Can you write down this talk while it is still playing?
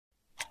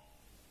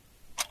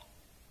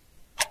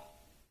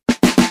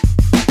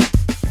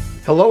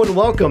Hello and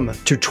welcome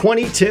to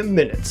 20 Tim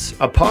Minutes,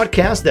 a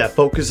podcast that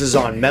focuses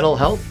on mental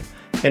health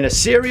in a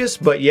serious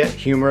but yet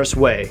humorous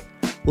way.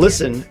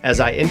 Listen as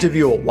I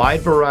interview a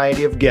wide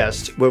variety of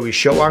guests where we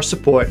show our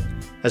support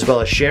as well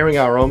as sharing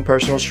our own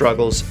personal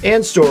struggles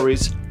and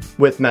stories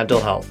with mental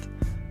health.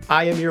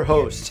 I am your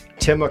host,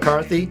 Tim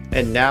McCarthy,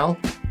 and now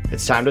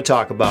it's time to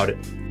talk about it.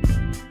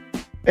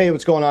 Hey,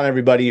 what's going on,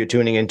 everybody? You're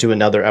tuning into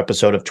another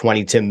episode of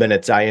 20 Tim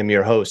Minutes. I am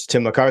your host,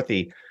 Tim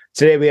McCarthy.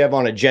 Today we have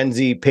on a Gen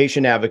Z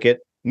patient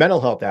advocate,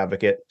 mental health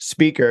advocate,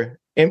 speaker,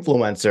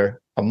 influencer,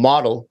 a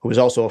model who is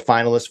also a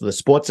finalist for the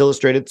Sports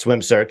Illustrated Swim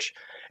Search,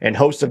 and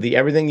host of the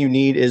Everything You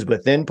Need Is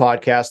Within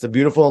podcast, the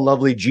beautiful and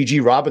lovely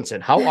Gigi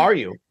Robinson. How are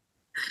you?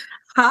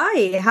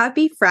 Hi,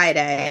 happy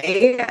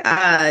Friday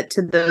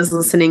to those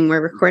listening.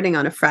 We're recording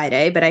on a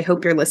Friday, but I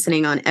hope you're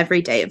listening on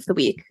every day of the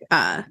week.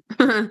 But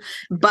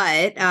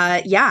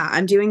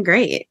I'm doing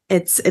great.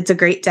 It's a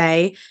great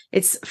day.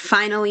 It's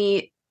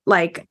finally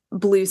like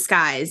blue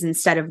skies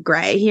instead of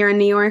gray here in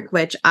New York,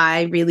 which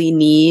I really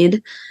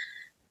need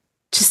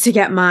just to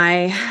get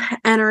my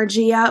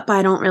energy up.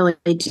 I don't really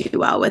do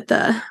well with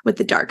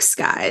the dark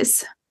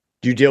skies.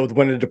 Do you deal with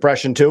winter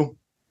depression too?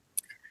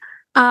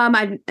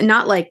 I'm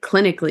not like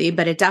clinically,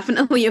 but it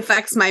definitely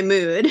affects my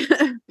mood.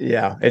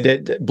 Yeah,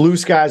 blue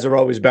skies are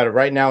always better.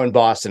 Right now in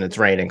Boston, it's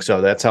raining,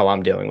 so that's how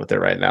I'm dealing with it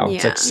right now. Yeah.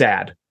 It's like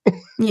sad.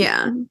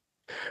 Yeah.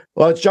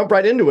 Well, let's jump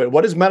right into it.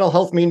 What does mental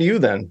health mean to you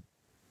then?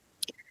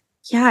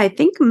 Yeah, I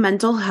think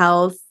mental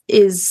health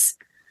there's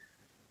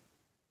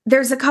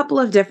a couple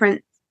of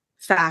different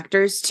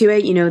factors to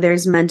it. You know,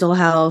 there's mental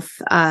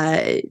health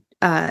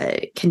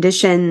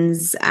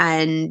conditions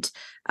and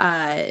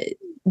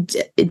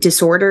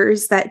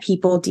disorders that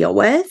people deal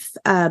with.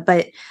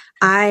 But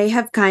I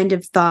have kind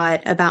of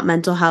thought about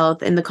mental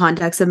health in the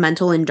context of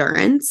mental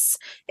endurance.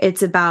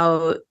 It's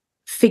about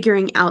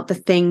figuring out the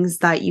things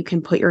that you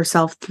can put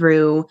yourself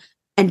through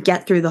and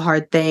get through the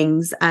hard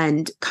things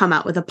and come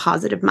out with a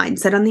positive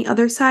mindset on the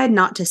other side.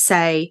 Not to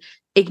say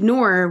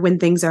ignore when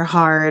things are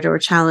hard or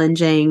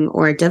challenging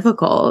or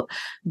difficult,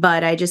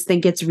 but I just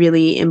think it's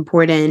really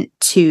important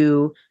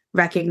to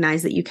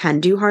recognize that you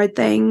can do hard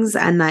things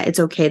and that it's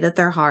okay that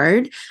they're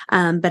hard.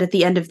 But at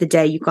the end of the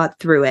day, you got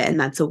through it and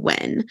that's a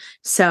win.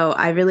 So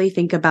I really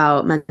think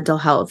about mental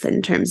health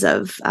in terms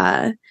of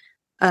a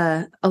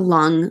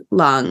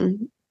long,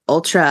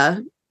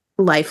 ultra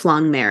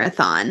lifelong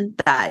marathon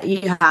that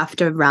you have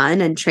to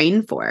run and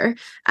train for.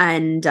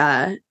 And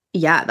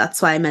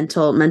that's why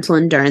mental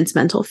endurance,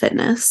 mental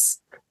fitness.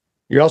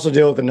 You also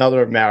deal with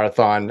another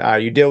marathon.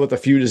 You deal with a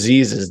few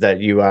diseases that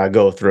you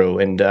go through,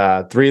 and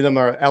 3 of them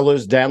are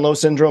Ehlers-Danlos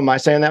syndrome. Am I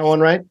saying that one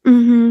right?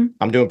 Mm-hmm.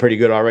 I'm doing pretty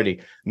good already.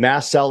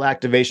 Mast cell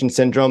activation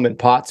syndrome and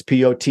POTS,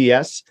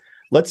 P-O-T-S.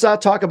 Let's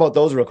talk about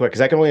those real quick,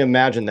 because I can only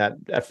imagine that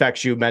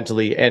affects you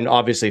mentally and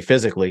obviously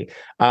physically.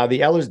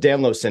 The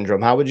Ehlers-Danlos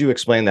syndrome, how would you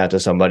explain that to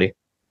somebody?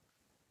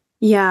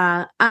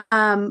 Yeah.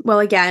 Well,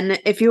 again,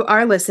 if you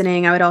are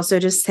listening, I would also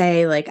just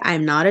say, like,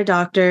 I'm not a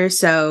doctor,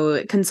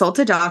 so consult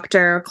a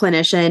doctor or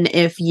clinician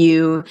if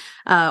you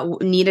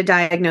need a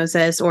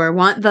diagnosis or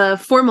want the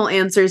formal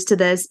answers to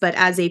this. But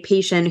as a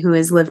patient who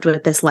has lived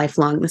with this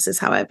lifelong, this is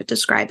how I would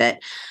describe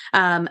it.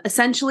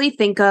 Essentially,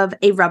 think of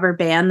a rubber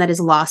band that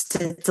has lost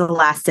its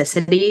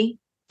elasticity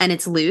and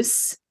it's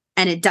loose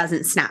and it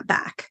doesn't snap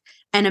back.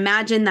 And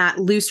imagine that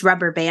loose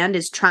rubber band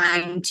is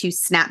trying to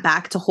snap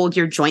back to hold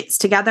your joints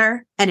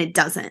together, and it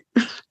doesn't.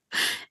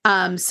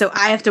 So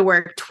I have to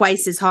work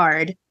twice as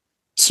hard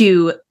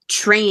to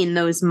train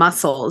those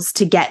muscles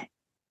to get,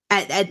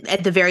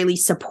 at the very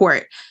least,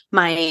 support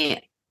my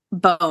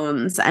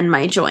bones and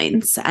my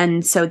joints.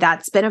 And so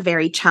that's been a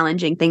very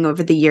challenging thing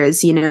over the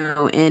years, you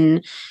know,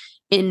 in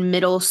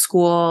middle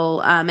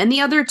school. And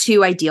the other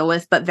 2 I deal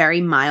with, but very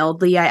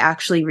mildly. I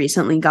actually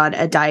recently got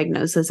a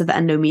diagnosis of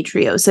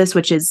endometriosis,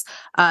 which is,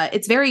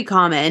 it's very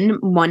common.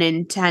 1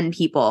 in 10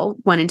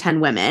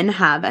 women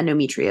have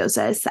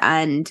endometriosis.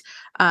 And,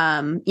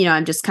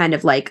 I'm just kind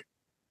of like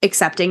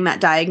accepting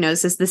that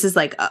diagnosis. This is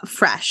like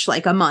fresh,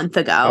 like a month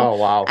ago. Oh,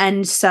 wow.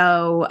 And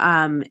so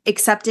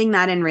accepting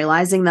that and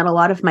realizing that a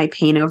lot of my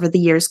pain over the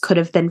years could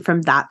have been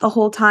from that the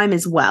whole time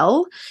as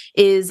well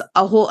is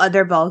a whole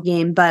other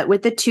ballgame. But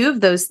with the 2 of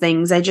those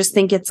things, I just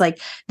think it's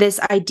like this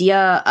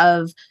idea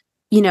of,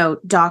 you know,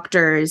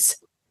 doctors,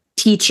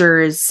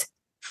 teachers,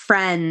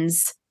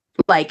 friends,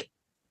 like,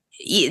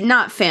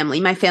 not family.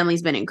 My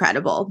family's been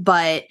incredible,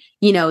 but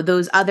you know,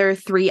 those other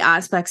 3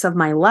 aspects of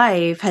my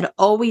life had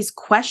always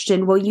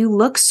questioned, well, you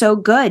look so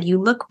good. You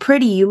look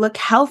pretty. You look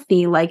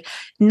healthy. Like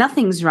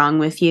nothing's wrong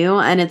with you.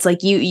 And it's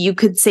like, you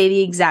could say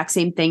the exact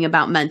same thing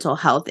about mental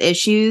health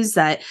issues,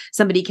 that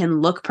somebody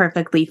can look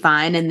perfectly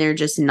fine and they're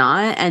just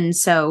not. And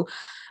so,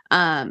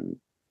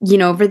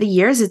 over the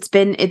years, it's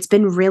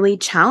been really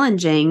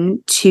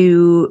challenging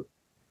to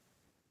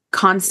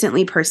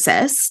constantly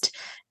persist.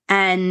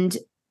 And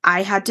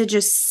I had to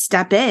just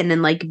step in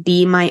and like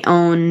be my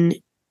own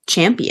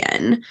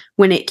champion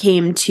when it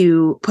came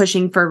to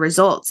pushing for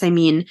results. I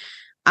mean,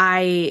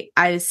 I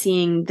was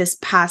seeing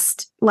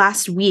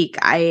last week,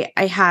 I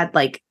had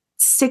like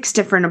 6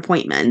 different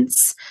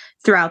appointments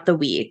throughout the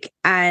week.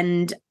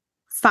 And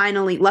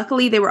finally,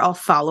 luckily, they were all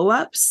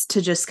follow-ups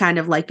to just kind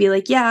of like be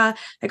like, yeah,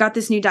 I got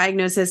this new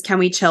diagnosis. Can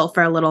we chill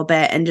for a little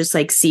bit and just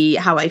like see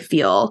how I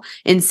feel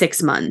in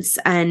 6 months?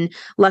 And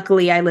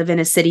luckily, I live in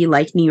a city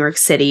like New York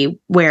City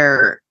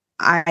where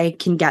I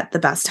can get the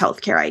best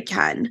healthcare I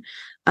can.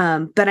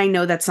 But I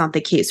know that's not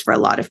the case for a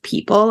lot of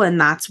people.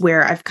 And that's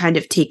where I've kind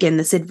of taken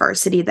this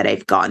adversity that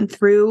I've gone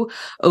through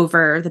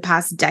over the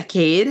past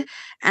decade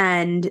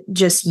and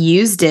just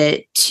used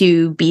it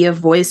to be a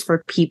voice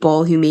for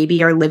people who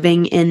maybe are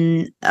living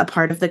in a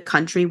part of the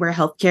country where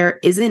healthcare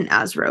isn't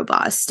as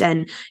robust,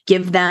 and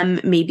give them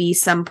maybe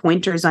some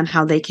pointers on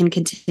how they can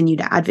continue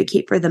to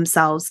advocate for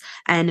themselves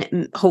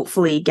and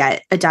hopefully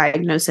get a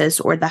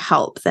diagnosis or the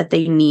help that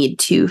they need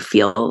to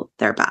feel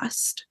their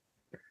best.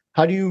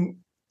 How do you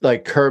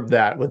like curb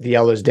that with the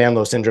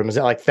Ehlers-Danlos syndrome? Is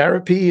it like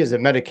therapy? Is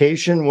it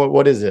medication?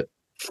 What is it?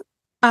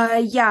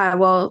 Yeah,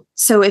 well,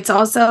 so it's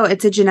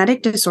a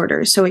genetic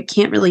disorder, so it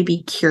can't really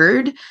be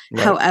cured.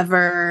 Right.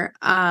 However,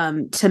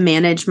 to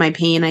manage my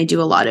pain, I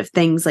do a lot of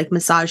things like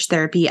massage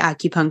therapy,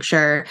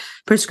 acupuncture,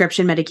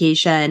 prescription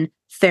medication,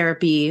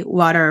 therapy,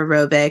 water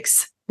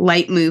aerobics,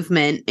 light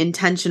movement,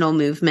 intentional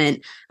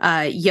movement,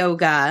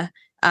 yoga,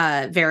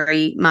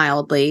 very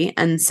mildly.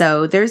 And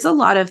so there's a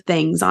lot of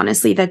things,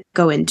 honestly, that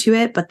go into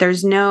it, but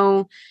there's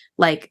no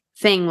like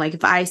thing. Like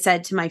if I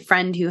said to my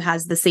friend who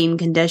has the same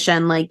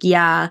condition, like,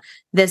 yeah,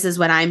 this is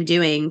what I'm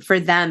doing, for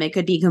them, it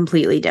could be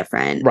completely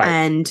different. Right.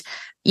 And,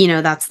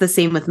 that's the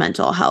same with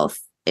mental health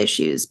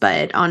issues.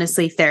 But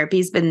honestly,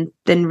 therapy's been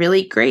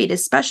really great,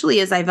 especially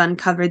as I've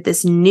uncovered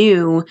this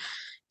new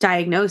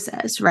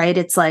diagnosis, right?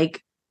 It's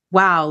like,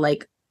 wow,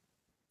 like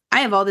I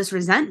have all this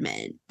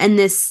resentment and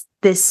this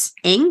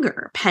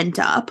anger pent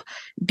up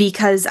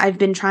because I've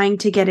been trying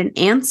to get an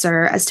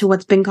answer as to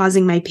what's been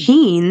causing my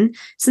pain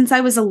since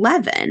I was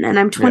 11 and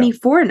I'm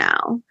 24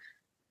 now.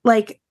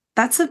 Like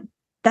that's a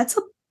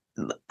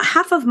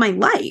half of my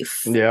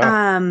life.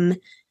 Yeah.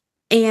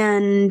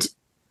 And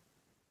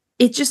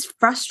it just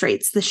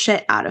frustrates the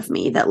shit out of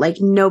me that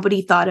like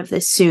nobody thought of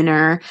this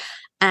sooner,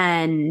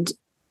 and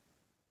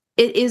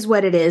it is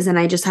what it is, and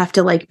I just have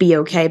to like be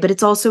okay. But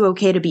it's also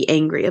okay to be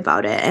angry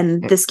about it.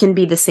 And this can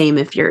be the same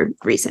if you're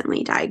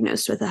recently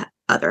diagnosed with a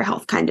other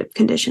health kind of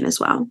condition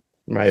as well.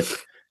 Right.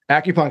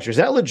 Acupuncture, is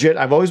that legit?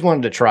 I've always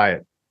wanted to try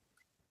it.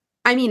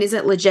 I mean, is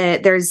it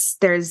legit? There's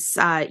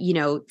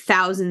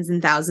thousands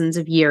and thousands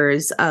of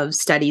years of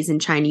studies in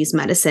Chinese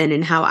medicine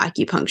and how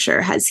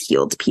acupuncture has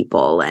healed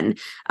people. And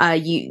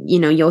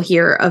you'll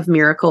hear of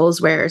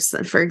miracles where,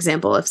 for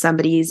example, if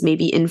somebody's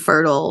maybe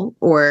infertile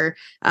or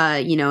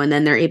and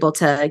then they're able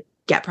to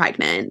get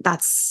pregnant.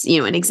 That's,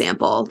 an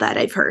example that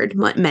I've heard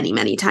many,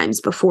 many times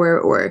before.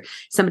 Or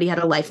somebody had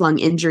a lifelong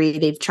injury.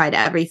 They've tried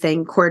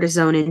everything,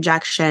 cortisone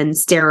injection,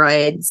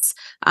 steroids,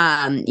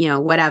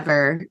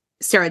 whatever.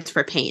 Steroids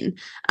for pain,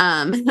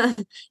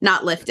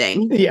 not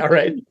lifting. Yeah,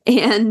 right.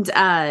 And,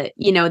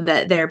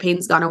 that their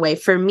pain's gone away.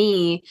 For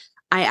me,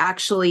 I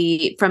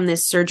actually, from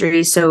this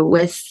surgery, so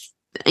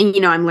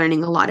I'm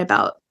learning a lot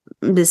about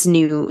this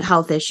new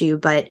health issue,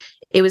 but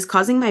it was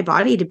causing my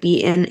body to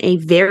be in a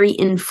very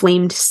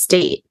inflamed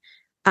state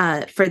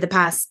for the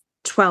past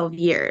 12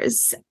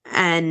 years.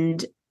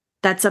 And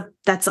that's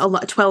a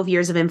lot. 12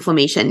 years of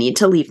inflammation need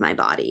to leave my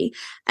body.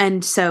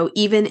 And so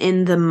even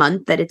in the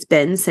month that it's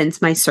been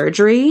since my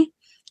surgery,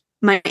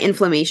 my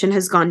inflammation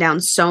has gone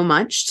down so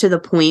much to the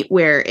point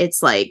where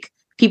it's like,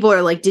 people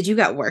are like, did you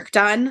get work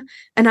done?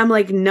 And I'm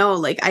like, no,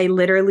 like I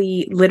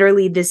literally,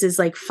 this is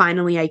like,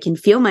 finally I can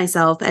feel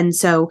myself. And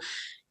so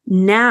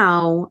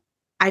now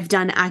I've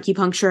done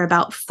acupuncture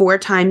about 4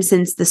 times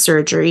since the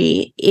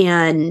surgery,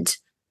 and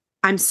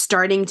I'm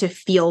starting to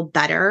feel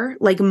better,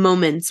 like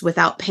moments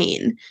without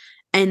pain.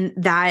 And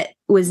that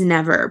was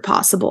never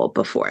possible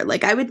before.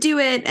 Like I would do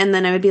it and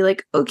then I would be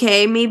like,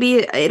 okay,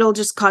 maybe it'll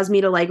just cause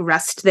me to like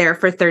rest there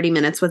for 30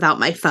 minutes without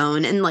my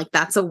phone. And like,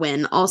 that's a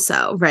win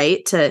also,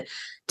 right? To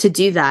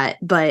do that.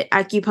 But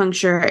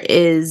acupuncture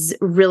is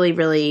really,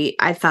 really,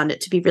 I found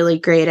it to be really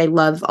great. I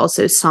love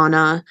also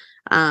sauna,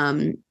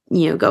 going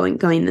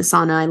the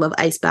sauna. I love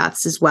ice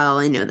baths as well.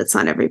 I know that's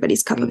not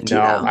everybody's cup of tea.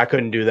 No, though. I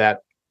couldn't do that.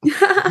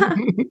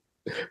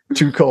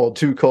 Too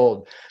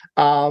cold.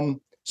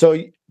 So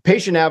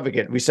patient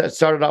advocate, we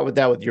started out with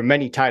that, with your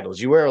many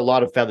titles. You wear a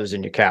lot of feathers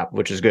in your cap,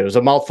 which is good. It was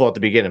a mouthful at the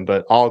beginning,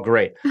 but all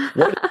great.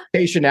 What is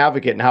patient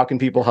advocate and how can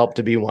people help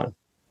to be one?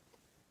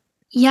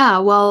 Yeah,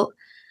 well,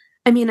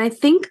 I mean, I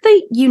think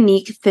the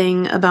unique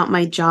thing about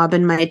my job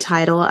and my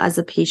title as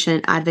a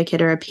patient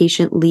advocate or a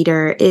patient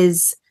leader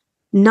is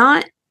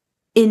not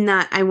in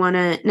that I want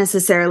to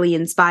necessarily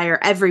inspire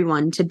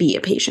everyone to be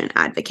a patient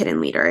advocate and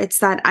leader. It's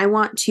that I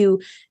want to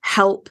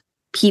help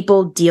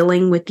people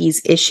dealing with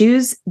these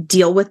issues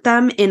deal with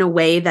them in a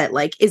way that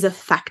like is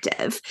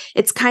effective.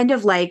 It's kind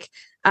of like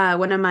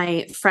one of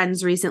my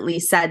friends recently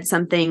said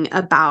something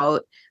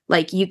about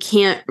like, you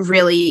can't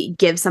really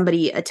give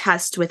somebody a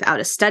test without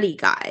a study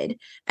guide.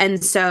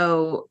 And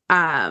so,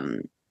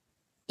 from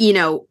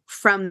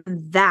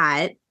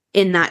that,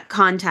 in that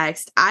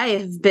context, I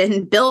have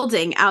been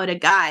building out a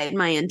guide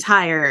my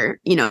entire,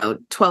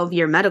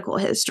 12-year medical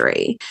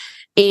history.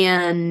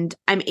 And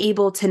I'm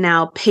able to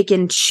now pick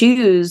and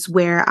choose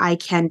where I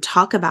can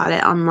talk about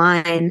it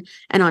online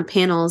and on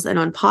panels and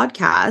on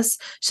podcasts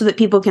so that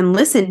people can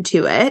listen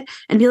to it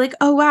and be like,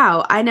 oh,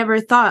 wow, I never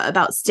thought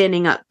about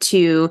standing up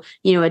to,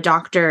 a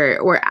doctor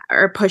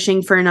or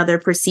pushing for another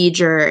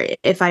procedure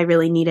if I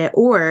really need it.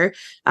 Or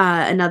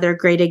another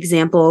great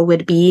example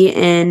would be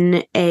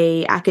in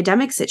a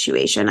academic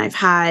situation. I've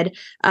had,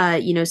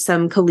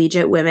 some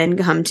collegiate women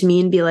come to me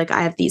and be like,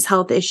 I have these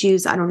health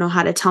issues. I don't know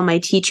how to tell my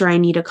teacher I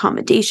need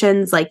accommodations.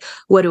 Like,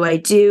 what do I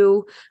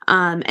do?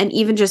 And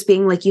even just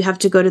being like, you have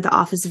to go to the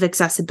Office of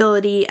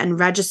Accessibility and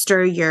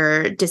register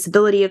your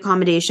disability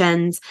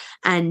accommodations.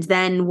 And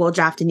then we'll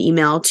draft an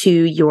email to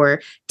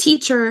your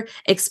teacher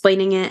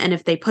explaining it. And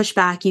if they push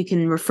back, you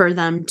can refer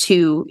them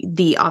to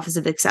the Office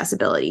of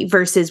Accessibility.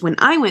 Versus when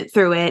I went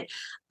through it,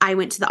 I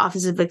went to the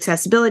Office of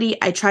Accessibility.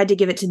 I tried to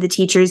give it to the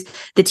teachers.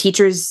 The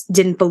teachers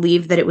didn't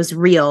believe that it was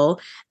real.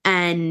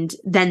 And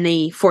then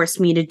they forced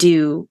me to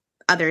do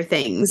other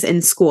things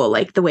in school,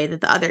 like the way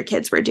that the other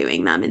kids were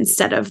doing them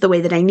instead of the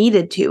way that I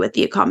needed to with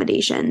the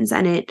accommodations.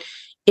 And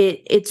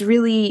it's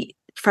really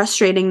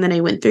frustrating that I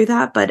went through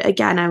that. But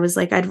again, I was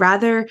like, I'd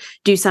rather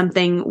do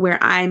something where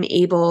I'm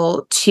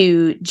able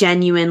to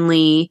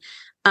genuinely,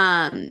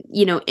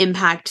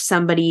 impact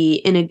somebody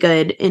in a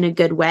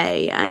good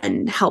way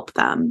and help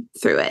them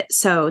through it.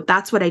 So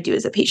that's what I do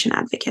as a patient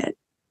advocate.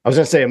 I was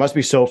going to say, it must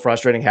be so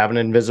frustrating having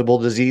an invisible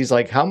disease.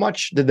 Like, how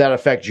much did that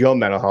affect your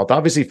mental health?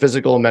 Obviously,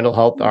 physical and mental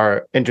health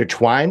are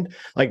intertwined.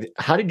 Like,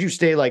 how did you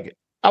stay,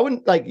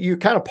 you're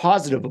kind of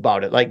positive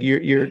about it. Like,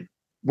 you're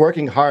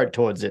working hard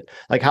towards it.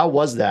 Like, how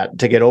was that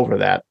to get over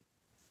that?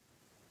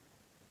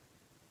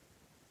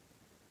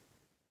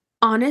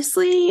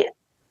 Honestly,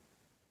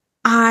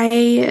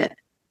 I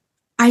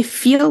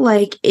feel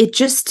like it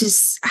just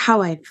is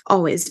how I've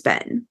always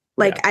been.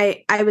 Like, yeah.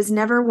 I was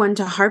never one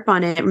to harp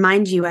on it.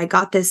 Mind you, I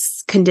got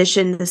this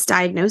condition, this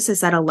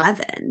diagnosis at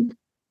 11.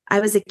 I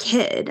was a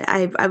kid.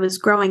 I was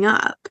growing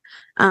up.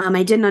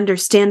 I didn't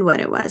understand what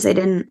it was. I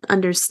didn't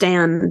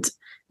understand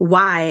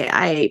why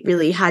I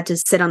really had to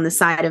sit on the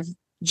side of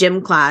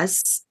gym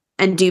class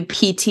and do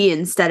PT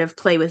instead of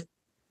play with,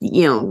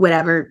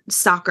 whatever,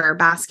 soccer,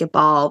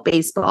 basketball,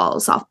 baseball,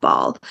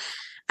 softball.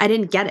 I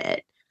didn't get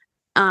it.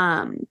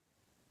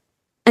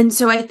 And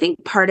so I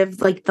think part of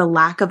like the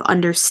lack of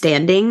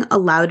understanding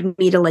allowed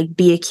me to like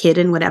be a kid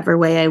in whatever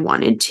way I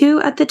wanted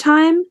to at the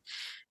time.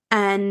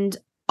 And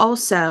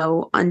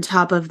also on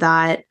top of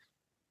that,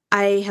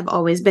 I have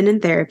always been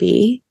in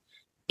therapy.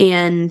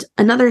 And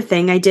another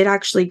thing, I did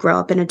actually grow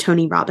up in a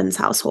Tony Robbins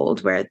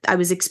household where I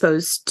was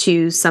exposed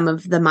to some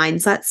of the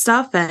mindset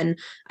stuff. And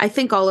I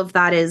think all of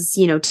that is,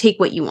 take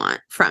what you want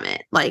from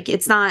it. Like,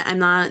 I'm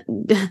not,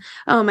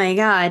 oh my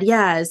God,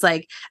 yeah. It's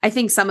like, I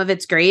think some of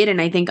it's great.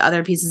 And I think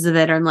other pieces of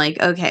it are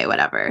like, okay,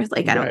 whatever.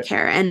 Like, I don't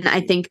care. And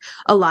I think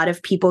a lot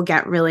of people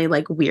get really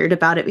like weird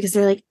about it because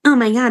they're like, oh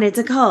my God, it's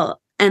a cult.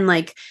 And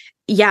like,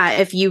 yeah,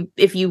 if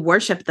you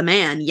worship the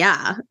man,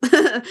 yeah.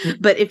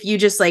 But if you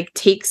just like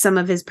take some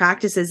of his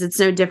practices, it's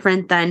no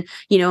different than,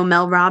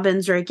 Mel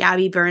Robbins or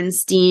Gabby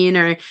Bernstein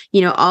or,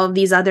 all of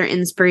these other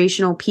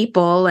inspirational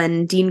people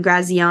and Dean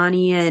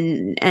Graziani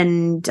and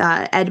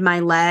Ed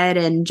Milet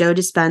and Joe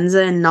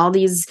Dispenza and all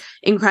these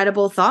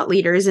incredible thought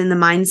leaders in the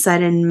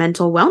mindset and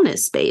mental wellness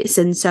space.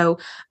 And so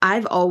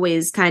I've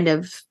always kind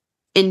of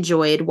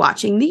enjoyed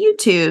watching the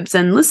YouTubes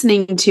and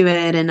listening to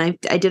it. And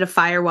I did a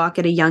fire walk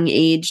at a young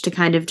age to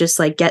kind of just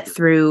like get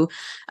through,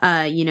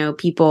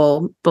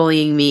 people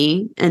bullying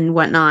me and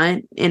whatnot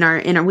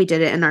we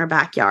did it in our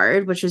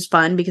backyard, which was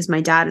fun because my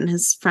dad and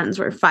his friends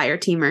were fire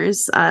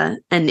teamers.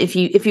 And if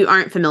you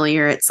aren't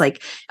familiar, it's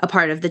like a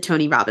part of the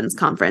Tony Robbins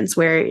conference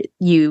where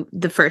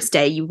the first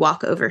day you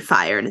walk over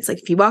fire. And it's like,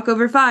 if you walk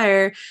over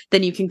fire,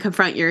 then you can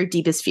confront your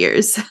deepest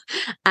fears.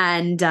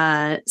 And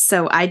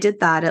so I did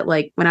that at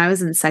like when I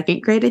was in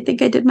second grade, I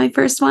think I did my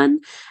first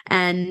one.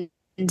 And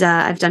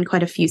I've done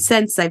quite a few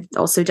since. I've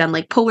also done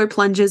like polar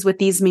plunges with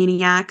these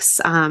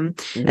maniacs,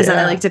 as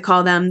I like to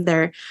call them.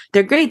 They're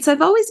great. So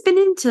I've always been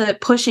into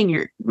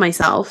pushing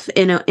myself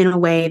in a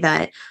way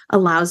that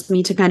allows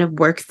me to kind of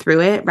work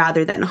through it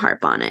rather than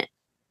harp on it.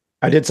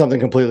 I did something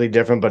completely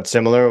different, but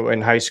similar.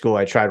 In high school,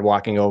 I tried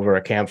walking over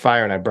a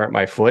campfire and I burnt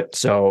my foot.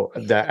 So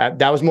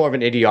that was more of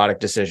an idiotic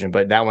decision,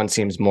 but that one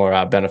seems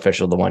more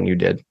beneficial, the one you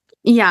did.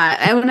 Yeah.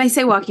 And when I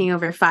say walking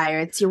over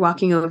fire, you're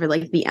walking over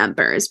like the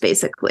embers,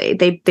 basically.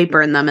 They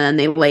burn them and then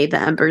they lay the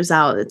embers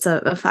out. It's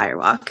a fire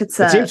walk. It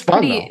seems fun,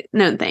 pretty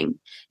known thing.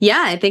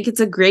 Yeah, I think it's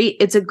a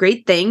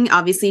great thing.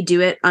 Obviously do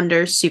it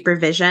under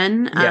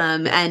supervision,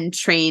 and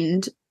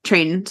trained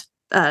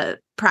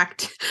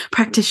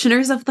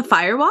practitioners of the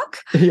fire walk,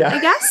 I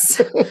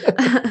guess.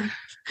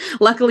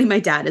 Luckily my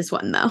dad is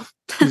one though.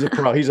 He's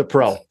a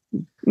pro.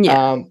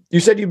 Yeah. You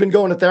said you've been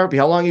going to therapy.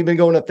 How long have you been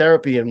going to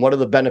therapy and what are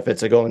the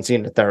benefits of going and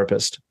seeing a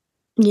therapist?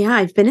 Yeah,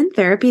 I've been in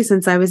therapy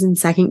since I was in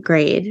second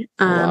grade.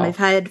 Oh, wow. I've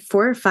had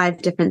 4 or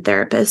 5 different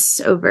therapists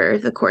over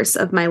the course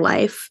of my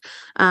life.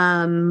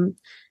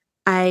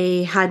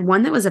 I had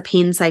one that was a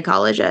pain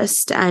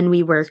psychologist, and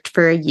we worked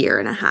for a year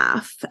and a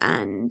half.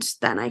 And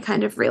then I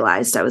kind of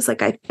realized, I was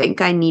like, I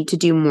think I need to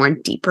do more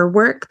deeper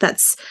work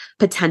that's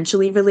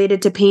potentially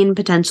related to pain,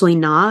 potentially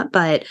not.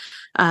 But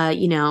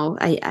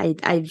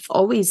I've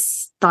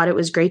always thought it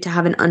was great to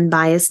have an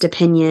unbiased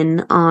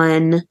opinion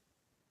on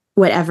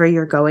whatever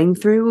you're going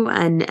through,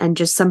 and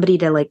just somebody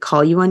to like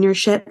call you on your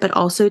shit, but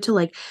also to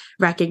like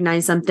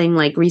recognize something.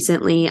 Like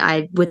recently,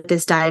 I with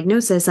this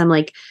diagnosis, I'm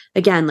like,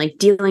 again, like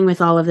dealing with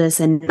all of this,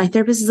 and my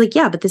therapist is like,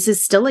 yeah, but this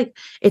is still like,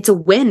 it's a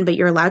win, but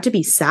you're allowed to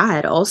be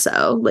sad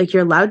also. Like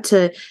you're allowed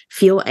to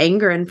feel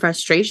anger and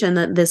frustration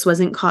that this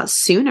wasn't caught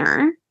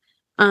sooner.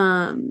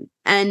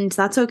 And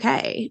that's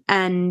okay.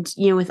 And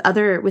with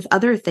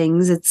other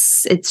things,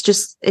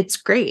 it's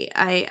great.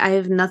 I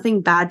have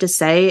nothing bad to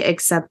say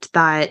except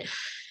that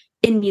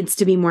it needs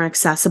to be more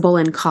accessible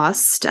and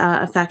cost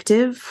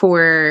effective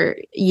for,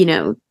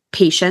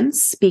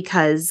 patients,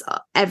 because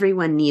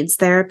everyone needs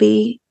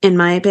therapy, in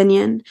my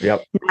opinion.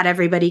 Yep. Not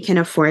everybody can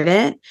afford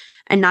it.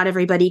 And not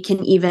everybody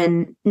can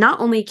even, not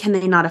only can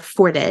they not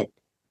afford it,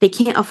 they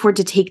can't afford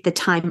to take the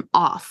time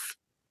off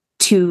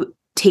to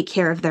take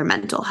care of their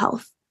mental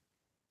health.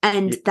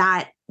 And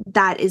that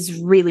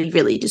is really,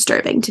 really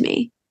disturbing to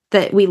me,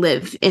 that we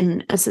live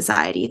in a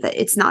society that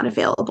it's not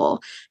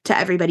available to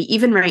everybody.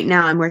 Even right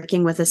now, I'm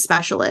working with a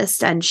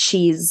specialist and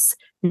she's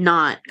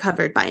not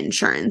covered by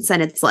insurance.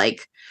 And it's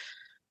like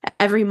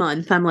every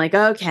month I'm like,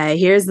 okay,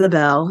 here's the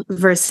bill,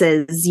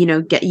 versus,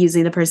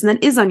 using the person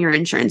that is on your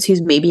insurance,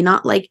 who's maybe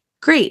not like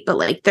great, but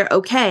like they're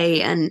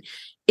okay. And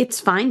it's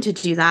fine to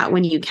do that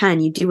when you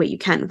can. You do what you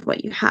can with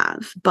what you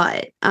have.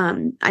 But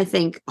I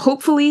think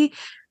hopefully,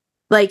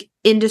 like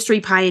industry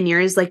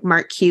pioneers like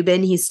Mark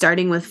Cuban, he's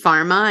starting with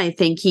pharma. I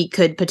think he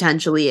could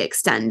potentially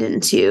extend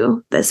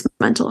into this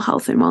mental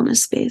health and wellness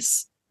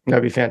space.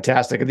 That'd be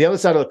fantastic. And the other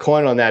side of the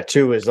coin on that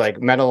too is like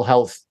mental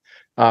health,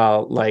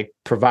 like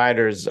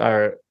providers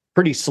are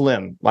pretty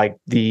slim, like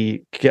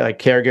the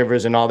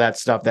caregivers and all that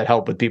stuff that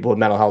help with people with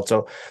mental health.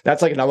 So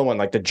that's like another one,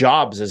 like the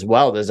jobs as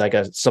well. There's like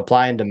a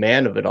supply and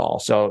demand of it all.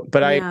 So,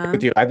 but I agree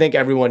with you. I think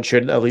everyone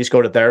should at least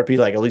go to therapy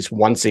like at least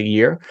once a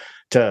year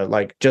to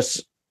like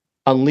just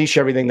unleash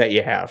everything that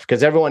you have,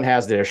 because everyone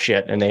has their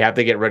shit and they have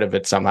to get rid of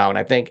it somehow. And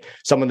I think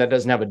someone that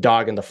doesn't have a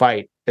dog in the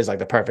fight is like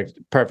the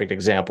perfect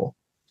example.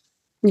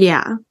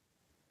 Yeah.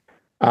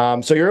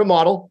 So you're a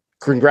model.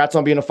 Congrats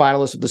on being a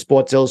finalist of the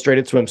Sports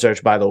Illustrated Swim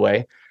Search, by the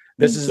way.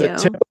 This is a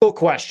typical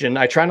question.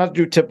 I try not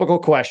to do typical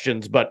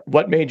questions, but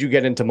what made you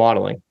get into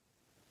modeling?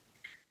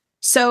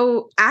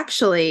 So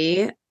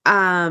actually,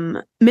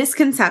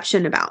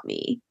 misconception about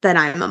me that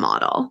I'm a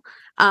model.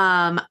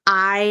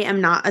 I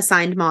am not a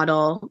signed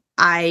model.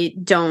 I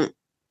don't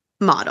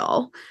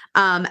model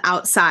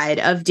outside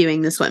of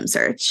doing the swim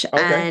search.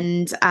 Okay.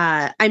 And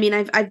I mean,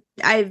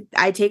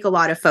 I take a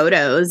lot of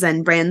photos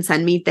and brands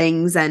send me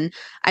things and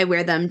I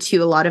wear them to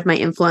a lot of my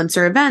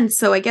influencer events.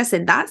 So I guess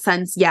in that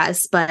sense,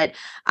 yes, but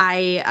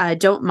I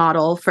don't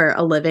model for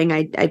a living.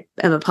 I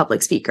am a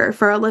public speaker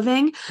for a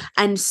living.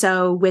 And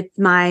so with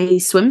my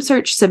swim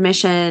search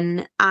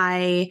submission,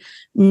 I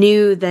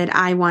knew that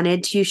I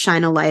wanted to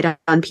shine a light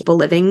on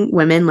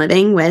women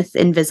living with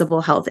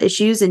invisible health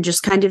issues, and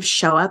just kind of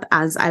show up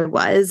as I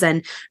was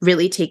and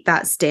really take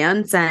that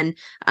stance. And,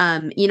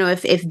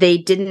 if they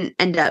didn't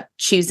end up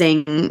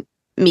choosing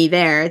me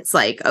there, it's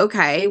like,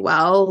 okay,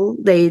 well,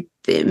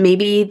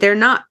 maybe they're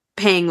not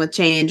paying with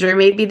change, or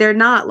maybe they're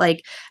not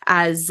like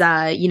as,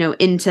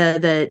 into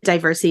the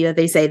diversity that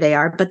they say they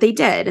are, but they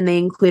did. And they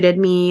included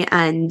me.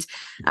 And,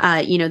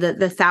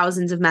 the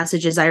thousands of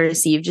messages I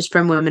received just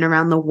from women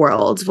around the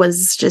world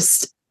was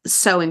just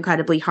so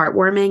incredibly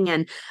heartwarming.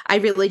 And I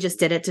really just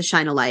did it to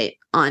shine a light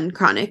on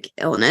chronic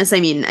illness. I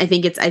mean, I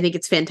think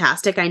it's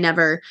fantastic. I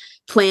never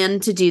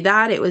planned to do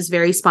that. It was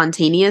very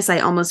spontaneous. I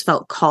almost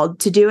felt called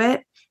to do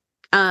it.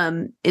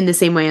 In the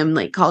same way I'm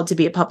like called to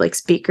be a public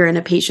speaker and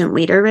a patient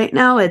leader right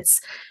now.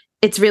 It's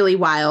really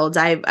wild.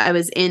 I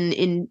was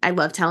I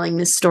love telling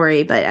this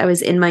story, but I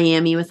was in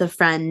Miami with a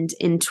friend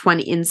in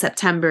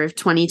September of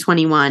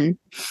 2021.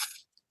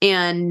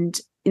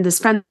 And this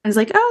friend is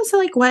like, oh, so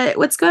like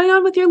what's going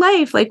on with your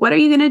life? Like, what are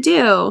you going to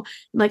do?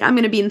 I'm like, I'm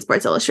going to be in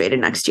Sports Illustrated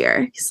next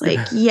year. He's like,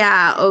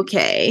 yeah,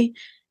 okay.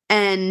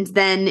 And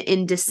then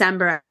in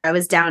December, I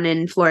was down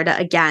in Florida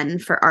again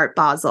for Art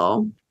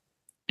Basel.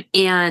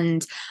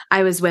 And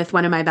I was with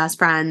one of my best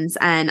friends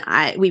and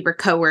we were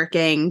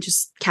co-working,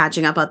 just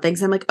catching up on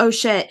things. I'm like, oh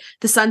shit,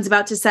 the sun's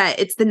about to set.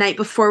 It's the night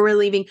before we're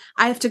leaving.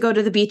 I have to go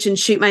to the beach and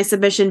shoot my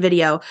submission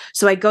video.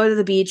 So I go to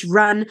the beach,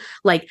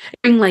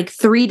 bring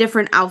 3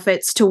 different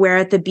outfits to wear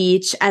at the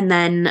beach. And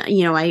then,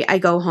 I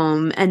go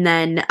home and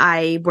then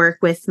I work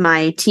with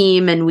my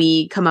team and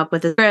we come up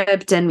with a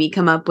script and we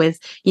come up with,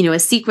 a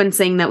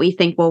sequencing that we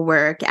think will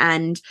work.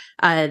 And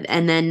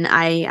then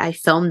I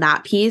film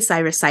that piece. I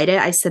recite it.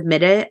 I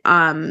submit it.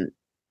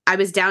 I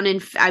was down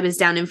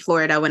in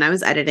Florida when I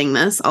was editing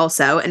this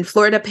also, and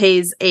Florida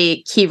plays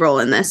a key role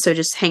in this, so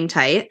just hang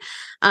tight.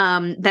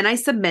 Then I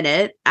submit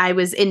it. I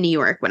was in New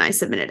York when I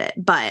submitted it,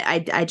 but I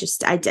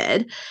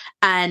did.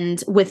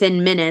 And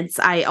within minutes,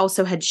 I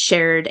also had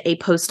shared a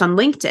post on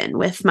LinkedIn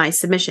with my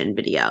submission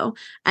video,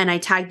 and I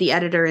tagged the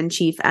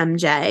editor-in-chief,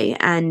 MJ,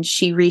 and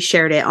she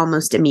reshared it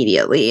almost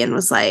immediately and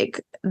was like,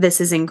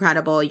 "This is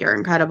incredible. You're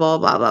incredible,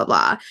 blah, blah,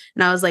 blah."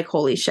 And I was like,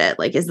 holy shit,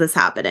 like, is this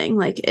happening?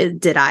 Like,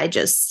 did I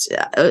just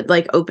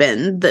like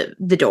open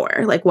the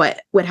door? Like,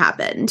 what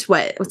happened?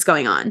 What's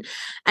going on?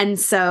 And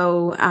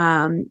so,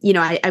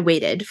 I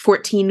waited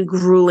 14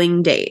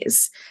 grueling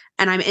days,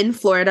 and I'm in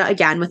Florida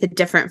again with a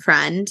different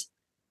friend.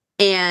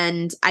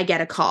 And I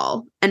get a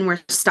call, and we're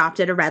stopped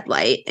at a red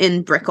light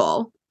in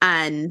Brickell.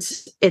 And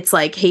it's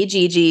like, "Hey,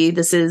 Gigi,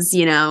 this is,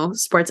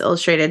 Sports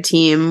Illustrated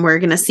team. We're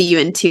going to see you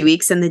in 2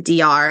 weeks in the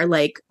DR.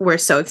 Like, we're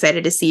so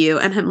excited to see you."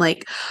 And I'm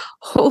like,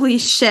 holy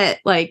shit.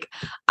 Like,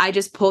 I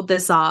just pulled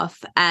this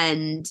off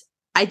and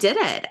I did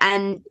it.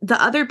 And the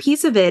other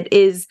piece of it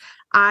is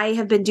I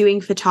have been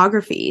doing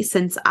photography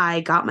since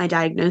I got my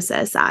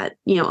diagnosis at,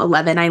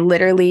 11. I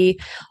literally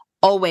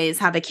always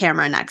have a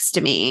camera next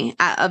to me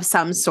of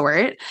some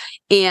sort.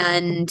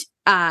 And,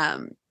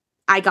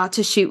 I got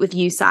to shoot with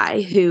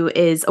Yusai, who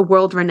is a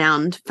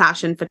world-renowned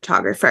fashion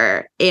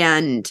photographer.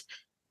 And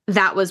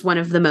that was one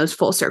of the most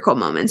full circle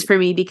moments for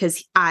me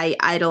because I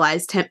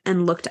idolized him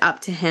and looked up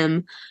to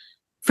him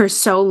for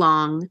so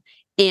long.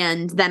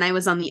 And then I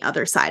was on the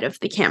other side of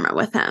the camera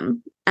with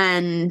him.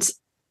 And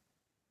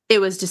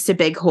it was just a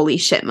big holy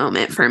shit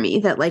moment for me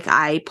that like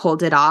I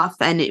pulled it off,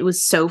 and it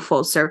was so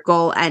full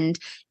circle. And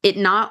it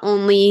not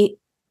only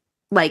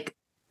like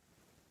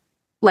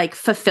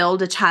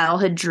fulfilled a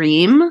childhood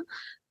dream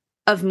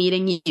of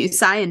meeting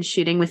Yusai and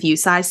shooting with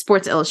Yusai,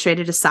 Sports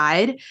Illustrated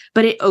aside,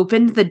 but it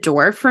opened the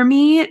door for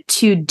me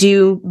to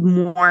do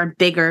more,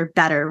 bigger,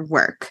 better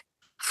work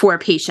for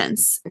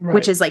patients, right,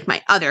 which is like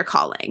my other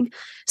calling.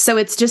 So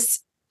it's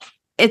just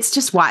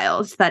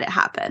wild that it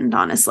happened,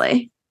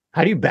 honestly.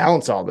 How do you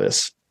balance all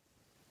this?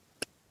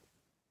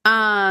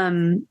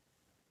 Balance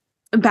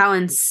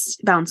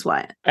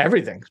what?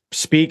 Everything.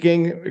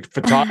 Speaking,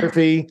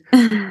 photography.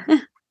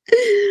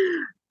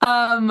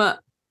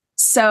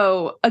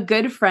 So a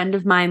good friend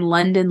of mine,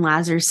 London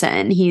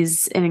Lazarson,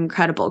 he's an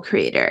incredible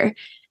creator.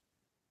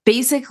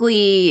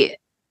 Basically,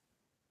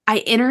 I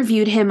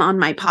interviewed him on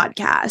my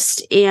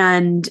podcast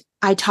and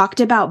I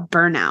talked about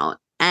burnout.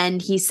 And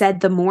he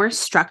said the more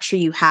structure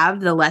you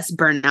have, the less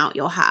burnout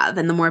you'll have.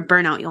 And the more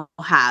burnout you'll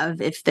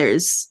have if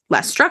there's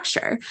less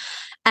structure.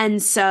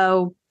 And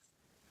so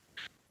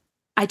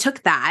I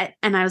took that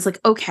and I was like,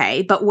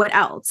 okay, but what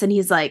else? And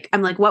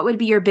I'm like, what would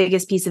be your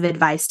biggest piece of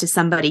advice to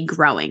somebody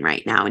growing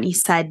right now? And he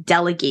said,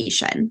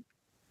 delegation.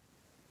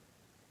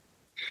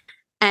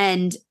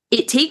 And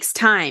it takes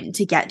time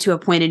to get to a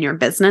point in your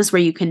business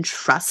where you can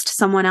trust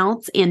someone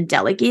else and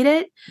delegate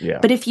it. Yeah.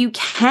 But if you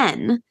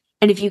can,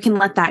 and if you can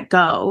let that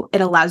go,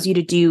 it allows you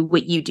to do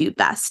what you do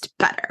best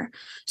better.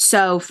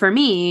 So for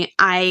me,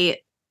 I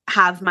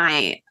have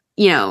my,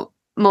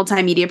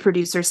 multimedia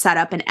producer set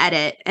up and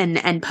edit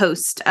and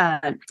post,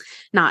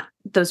 not,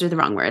 those are the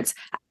wrong words.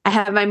 I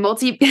have my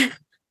multimedia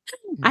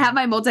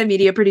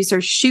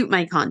producer shoot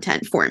my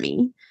content for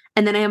me.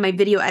 And then I have my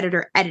video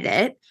editor edit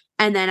it.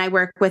 And then I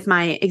work with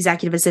my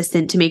executive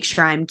assistant to make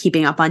sure I'm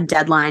keeping up on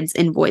deadlines,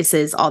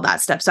 invoices, all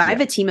that stuff. So I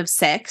have a team of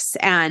 6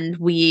 and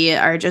we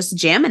are just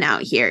jamming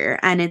out here,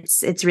 and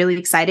it's really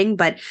exciting.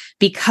 But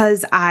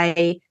because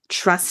I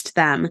trust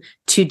them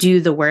to do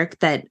the work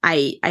that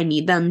I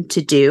need them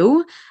to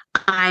do,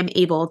 I'm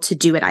able to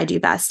do what I do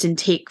best and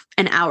take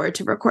an hour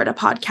to record a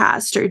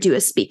podcast or do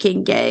a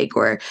speaking gig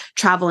or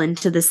travel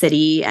into the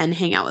city and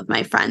hang out with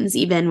my friends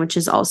even, which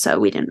is also,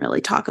 we didn't really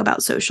talk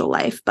about social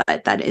life,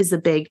 but that is a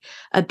big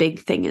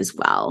thing as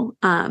well.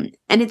 And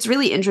it's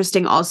really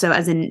interesting also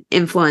as an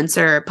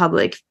influencer,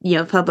 public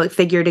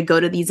figure, to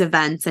go to these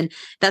events, and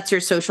that's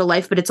your social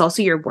life, but it's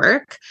also your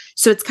work.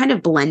 So it's kind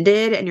of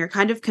blended, and you're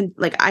kind of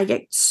I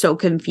get so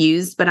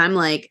confused, but I'm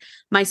like,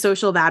 my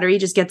social battery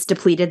just gets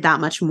depleted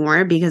that much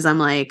more because I'm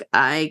like,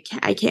 I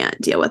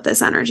can't deal with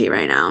this energy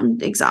right now.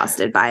 I'm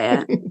exhausted by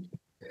it.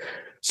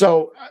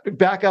 So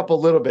back up a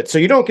little bit. So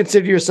you don't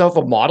consider yourself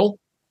a model?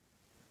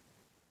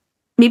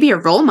 Maybe a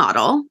role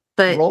model,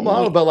 but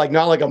like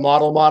not like a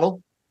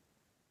model?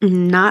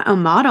 Not a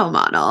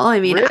model. I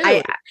mean,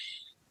 really?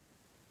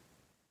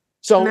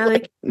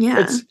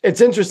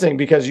 It's interesting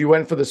because you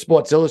went for the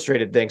Sports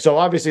Illustrated thing. So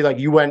obviously like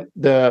you went,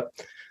 the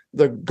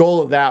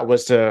goal of that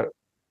was to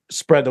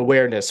spread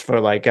awareness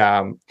for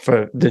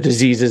for the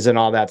diseases and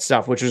all that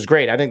stuff, which was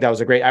great. I think that was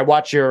I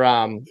watched your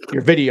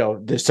video,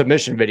 the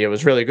submission video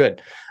was really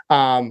good.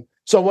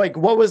 So like,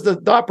 what was the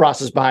thought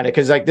process behind it?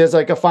 Cause like, there's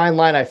like a fine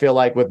line, I feel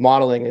like with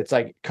modeling, it's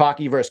like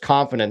cocky versus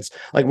confidence.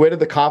 Like, where did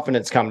the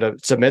confidence come to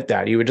submit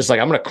that? You were just like,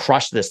 I'm going to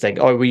crush this thing.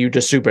 Or were you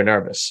just super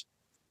nervous?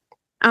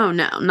 Oh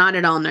no, not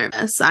at all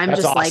nervous. I'm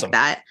That's just awesome. Like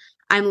that.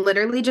 I'm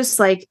literally just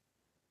like,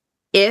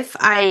 if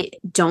I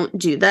don't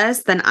do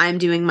this, then I'm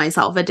doing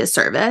myself a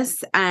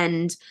disservice.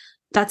 And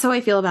That's how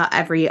I feel about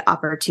every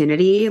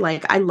opportunity.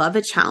 Like, I love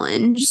a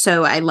challenge.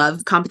 So I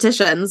love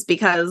competitions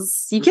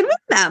because you can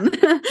win them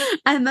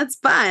and that's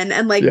fun.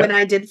 And like when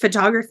I did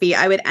photography,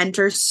 I would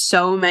enter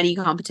so many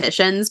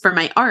competitions for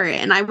my art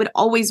and I would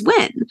always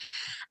win.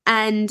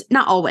 And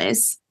not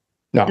always.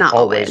 No, Not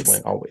always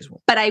win, always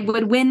win. But I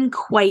would win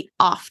quite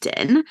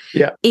often.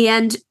 Yeah.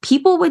 And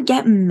people would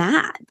get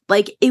mad.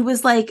 Like, it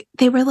was like,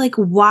 they were like,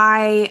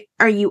 why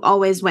are you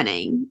always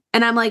winning?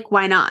 And I'm like,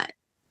 why not?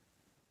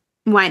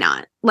 Why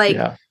not? Like,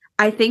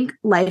 I think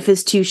life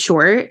is too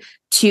short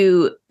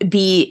to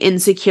be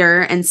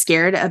insecure and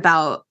scared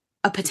about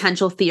a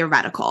potential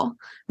theoretical,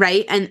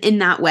 right? And in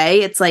that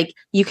way, it's like,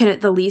 you can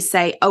at the least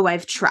say, oh,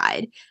 I've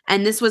tried.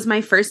 And this was my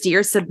first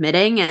year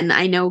submitting. And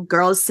I know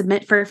girls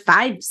submit for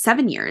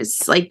 5-7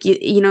 years, like,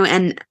 you know,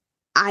 and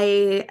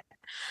I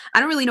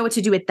don't really know what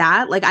to do with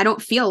that. Like, I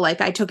don't feel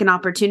like I took an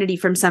opportunity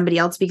from somebody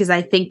else because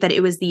I think that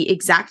it was the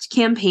exact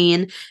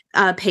campaign,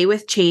 pay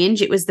with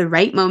change. It was the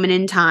right moment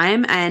in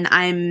time.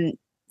 And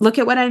look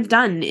at what I've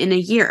done in a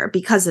year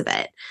because of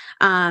it.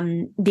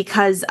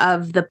 Because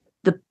of the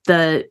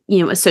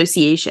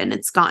association,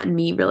 it's gotten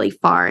me really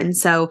far. And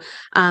so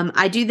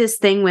I do this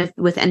thing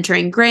with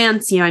entering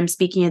grants. You know, I'm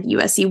speaking at the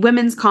USC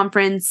Women's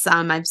Conference.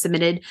 I've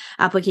submitted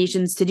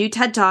applications to do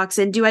TED Talks,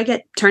 and do I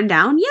get turned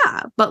down?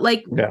 Yeah. But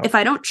like, if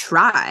I don't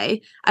try,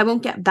 I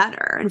won't get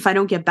better. And if I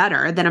don't get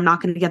better, then I'm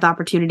not going to get the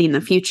opportunity in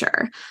the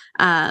future.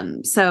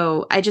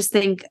 So I just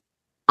think,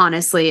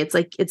 honestly, it's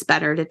like, it's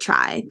better to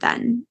try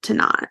than to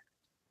not.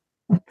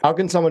 How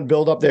can someone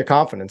build up their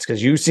confidence?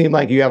 Because you seem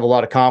like you have a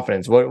lot of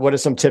confidence. What are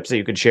some tips that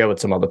you could share with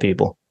some other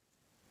people?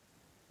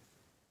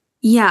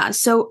 Yeah.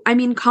 So, I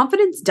mean,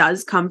 confidence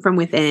does come from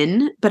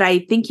within, but I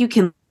think you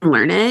can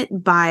learn it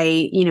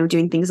by, you know,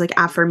 doing things like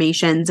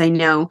affirmations. I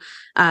know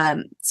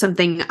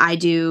something I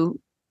do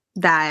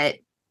that,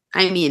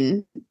 I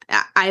mean,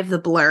 I have the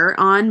blur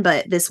on,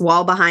 but this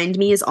wall behind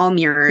me is all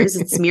mirrors.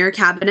 It's mirror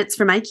cabinets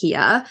from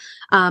IKEA.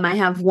 I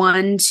have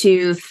 1,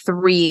 2,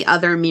 3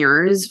 other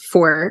mirrors,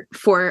 four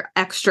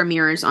extra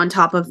mirrors on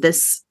top of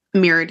this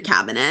mirrored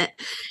cabinet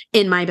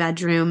in my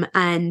bedroom.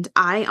 And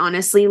I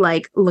honestly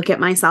like look at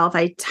myself.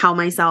 I tell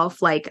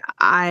myself like,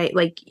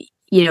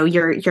 you know,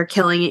 you're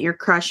killing it. You're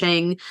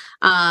crushing.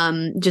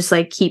 Just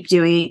like keep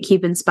doing it,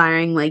 keep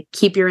inspiring, like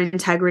keep your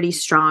integrity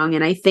strong.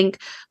 And I think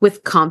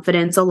with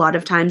confidence, a lot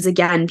of times,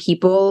 again,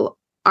 people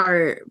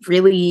are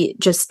really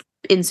just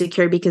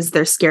insecure because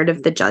they're scared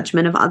of the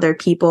judgment of other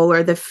people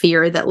or the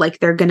fear that like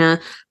they're gonna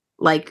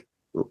like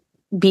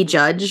be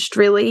judged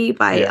really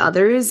by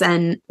others.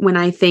 And when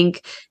I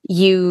think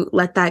you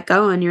let that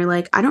go and you're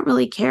like, I don't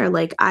really care.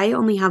 Like, I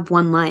only have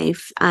one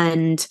life.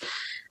 And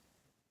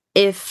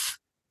if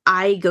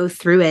I go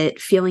through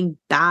it feeling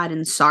bad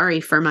and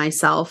sorry for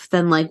myself,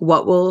 then like,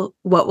 what will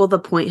the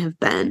point have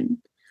been?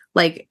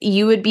 Like,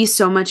 you would be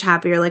so much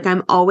happier. Like,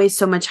 I'm always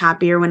so much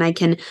happier when I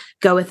can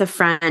go with a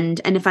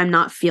friend. And if I'm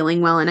not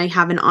feeling well and I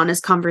have an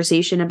honest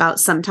conversation about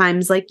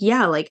sometimes like,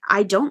 yeah, like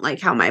I don't like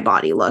how my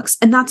body looks,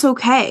 and that's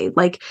okay.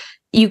 Like,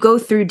 you go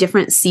through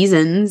different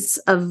seasons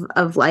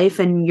of life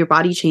and your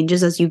body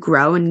changes as you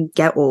grow and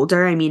get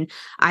older. I mean,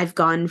 I've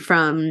gone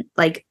from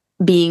like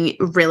being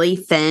really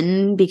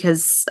thin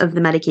because of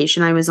the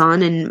medication I was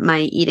on, and my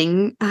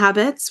eating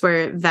habits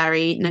were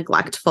very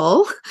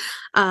neglectful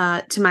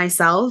to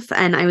myself.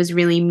 And I was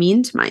really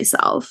mean to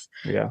myself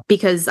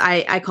because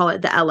I call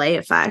it the LA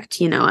effect.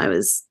 You know, I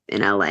was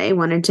in LA,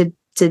 wanted to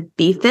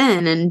be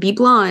thin and be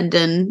blonde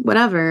and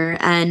whatever.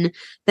 And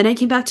then I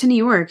came back to New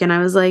York and I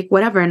was like,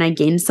 whatever. And I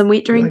gained some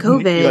weight during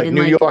COVID. Like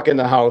New York in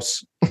the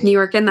house. New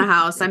York in the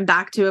house. I'm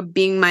back to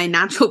being my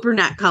natural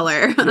brunette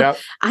color. Yep.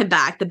 I'm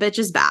back. The bitch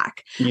is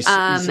back. East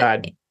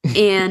side.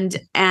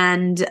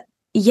 and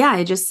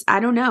yeah, I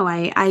don't know.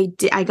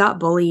 I got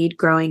bullied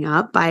growing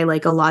up by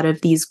like a lot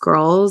of these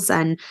girls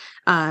and,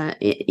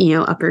 you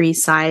know, Upper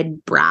East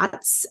Side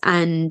brats,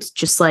 and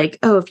just like,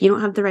 oh, if you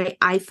don't have the right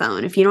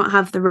iPhone, if you don't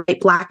have the right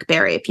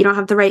BlackBerry, if you don't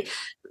have the right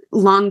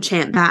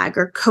Longchamp bag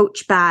or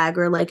Coach bag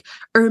or like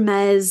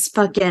Hermes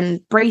fucking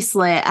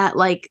bracelet at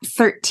like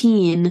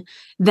 13,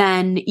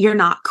 then you're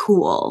not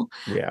cool.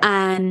 Yeah.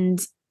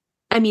 And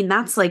I mean,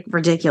 that's like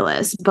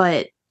ridiculous,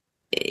 but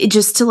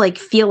just to like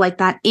feel like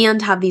that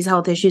and have these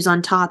health issues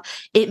on top,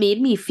 it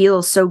made me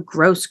feel so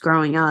gross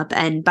growing up.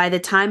 And by the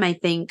time I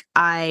think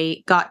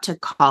I got to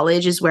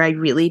college is where I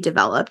really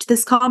developed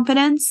this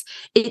confidence.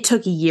 It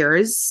took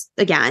years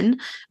again,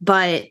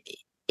 but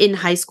in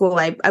high school,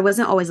 I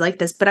wasn't always like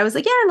this, but I was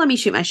like, yeah, let me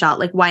shoot my shot.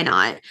 Like, why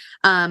not?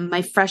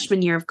 My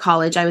freshman year of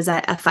college, I was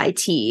at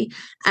FIT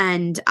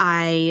and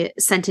I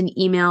sent an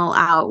email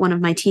out. One of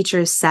my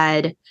teachers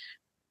said,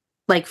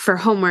 like, for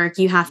homework,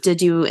 you have to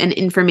do an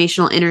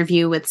informational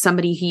interview with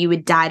somebody who you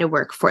would die to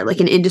work for, like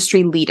an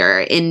industry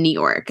leader in New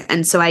York.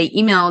 And so I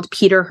emailed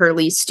Peter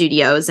Hurley's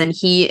studios, and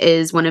he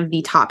is one of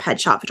the top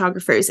headshot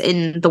photographers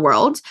in the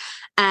world.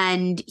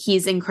 And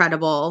he's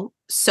incredible.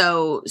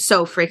 So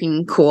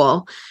freaking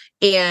cool.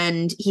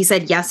 And he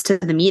said yes to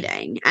the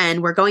meeting.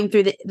 And we're going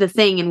through the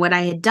thing. And what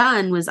I had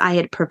done was I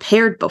had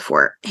prepared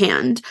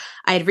beforehand.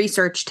 I had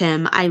researched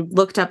him. I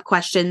looked up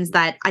questions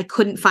that I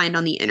couldn't find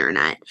on the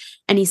internet.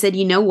 And he said,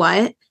 you know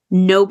what?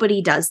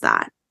 Nobody does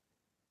that.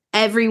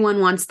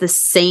 Everyone wants the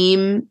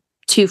same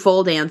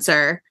twofold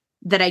answer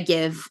that I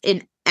give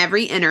in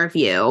every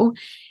interview.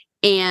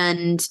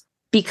 And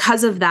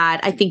because of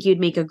that, I think you'd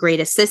make a great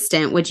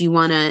assistant. Would you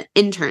want to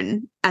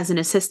intern as an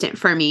assistant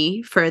for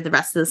me for the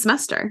rest of the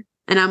semester?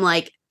 And I'm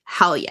like,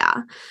 hell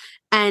yeah.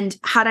 And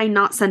had I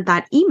not sent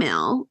that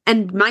email,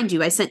 and mind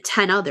you, I sent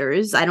 10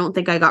 others, I don't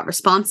think I got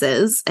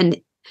responses, and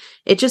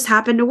it just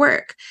happened to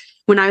work.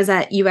 When I was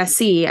at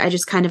USC, I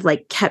just kind of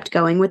like kept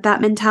going with that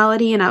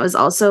mentality. And I was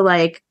also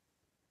like,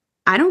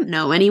 I don't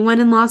know anyone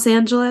in Los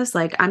Angeles.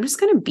 Like, I'm just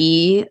going to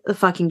be the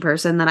fucking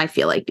person that I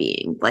feel like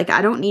being. Like,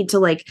 I don't need to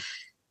like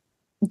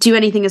do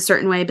anything a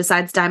certain way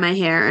besides dye my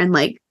hair and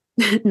like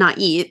not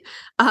eat.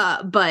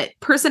 But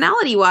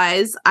personality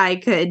wise, I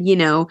could,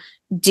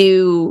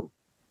 do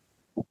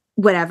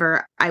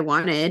whatever I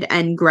wanted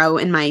and grow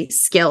in my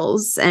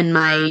skills and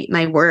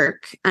my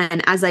work.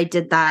 And as I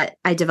did that,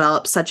 I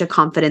developed such a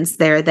confidence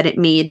there that it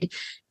made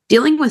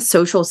dealing with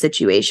social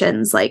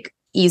situations like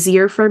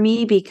easier for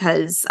me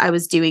because I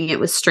was doing it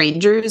with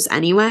strangers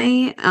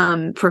anyway,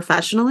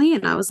 professionally.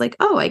 And I was like,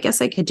 oh, I guess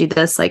I could do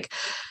this like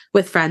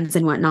with friends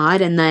and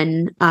whatnot. And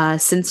then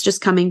since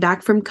just coming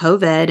back from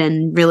COVID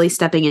and really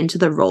stepping into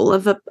the role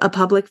of a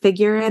public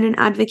figure and an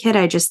advocate,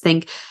 I just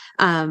think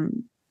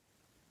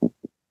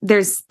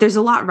there's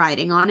a lot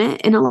riding on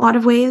it in a lot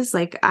of ways.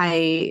 Like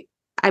I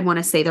want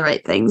to say the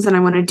right things and I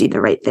want to do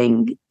the right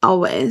thing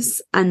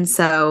always. And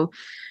so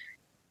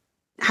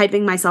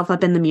hyping myself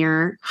up in the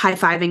mirror,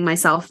 high-fiving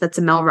myself, that's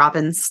a Mel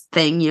Robbins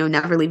thing,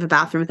 never leave a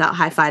bathroom without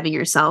high-fiving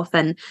yourself.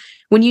 And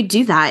when you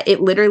do that,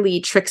 it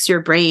literally tricks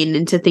your brain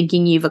into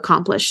thinking you've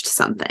accomplished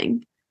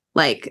something.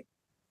 Like,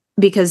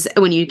 because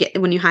when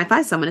you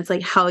high-five someone, it's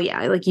like, hell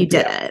yeah, like you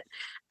did it.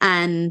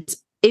 And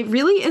it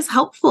really is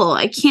helpful.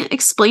 I can't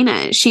explain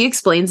it. She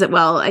explains it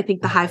well. I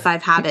think the High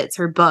Five Habits,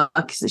 her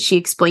book, she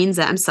explains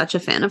it. I'm such a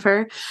fan of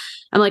her.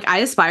 I'm like, I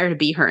aspire to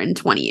be her in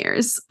 20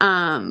 years.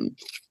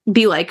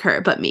 Be like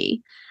her, but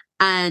me.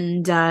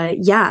 And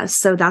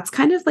so that's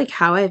kind of like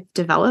how I've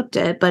developed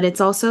it. But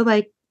it's also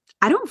like,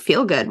 I don't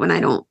feel good when I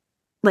don't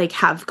like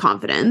have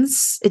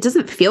confidence. It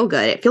doesn't feel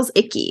good. It feels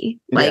icky.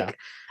 Like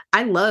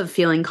I love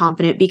feeling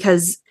confident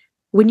because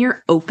when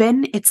you're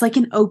open, it's like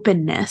an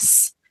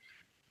openness.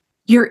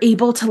 You're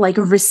able to like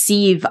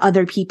receive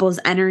other people's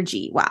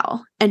energy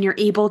well, and you're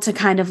able to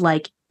kind of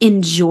like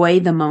enjoy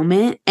the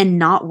moment and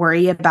not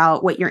worry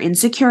about what you're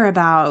insecure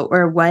about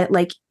or what,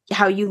 like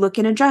how you look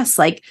in a dress.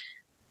 Like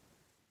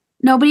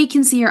nobody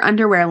can see your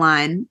underwear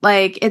line.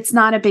 Like it's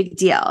not a big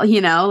deal,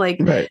 like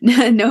right.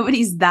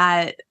 Nobody's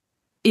that,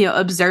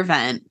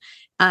 observant,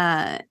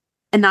 and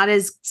not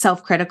as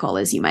self-critical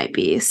as you might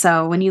be.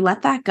 So when you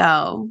let that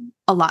go,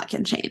 a lot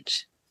can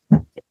change.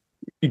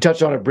 You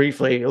touched on it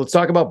briefly. Let's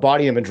talk about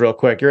body image real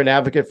quick. You're an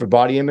advocate for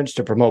body image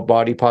to promote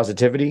body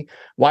positivity.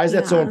 Why is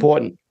that so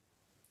important?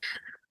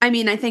 I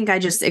mean, I think I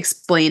just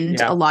explained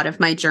a lot of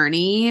my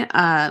journey,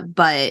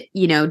 but,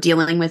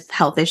 dealing with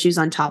health issues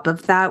on top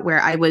of that,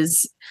 where I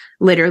was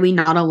literally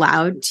not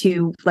allowed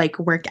to like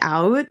work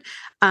out.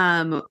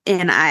 And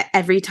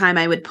every time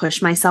I would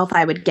push myself,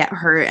 I would get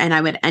hurt and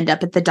I would end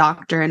up at the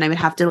doctor and I would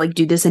have to like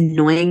do this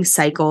annoying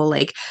cycle,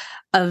 like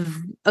of,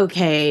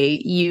 okay,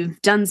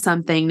 you've done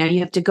something. Now you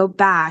have to go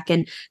back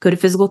and go to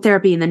physical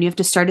therapy. And then you have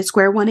to start at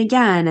square one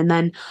again. And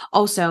then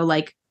also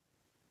like,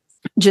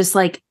 just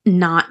like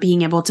not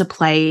being able to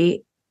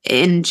play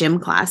in gym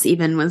class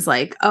even was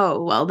like,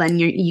 oh, well, then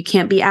you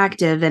can't be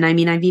active. And I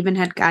mean, I've even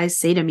had guys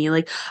say to me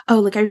like, oh,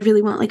 like I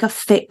really want like a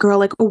fit girl,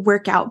 like a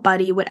workout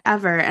buddy,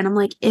 whatever. And I'm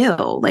like, ew,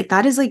 like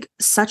that is like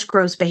such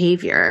gross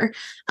behavior.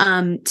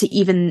 To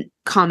even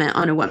comment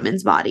on a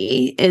woman's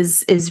body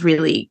is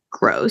really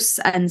gross.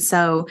 And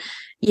so,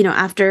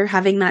 after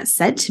having that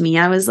said to me,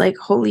 I was like,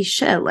 holy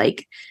shit,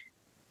 like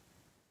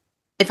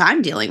if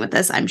I'm dealing with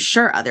this, I'm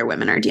sure other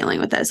women are dealing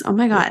with this. Oh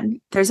my God,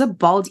 there's a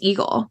bald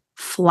eagle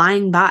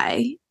flying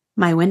by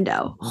my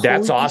window.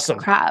 That's awesome.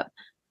 Crap.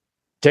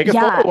 Take a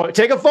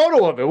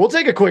photo of it. We'll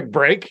take a quick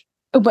break.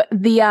 But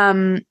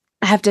I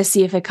have to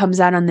see if it comes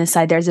out on this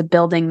side. There's a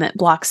building that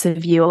blocks the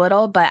view a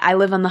little, but I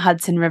live on the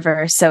Hudson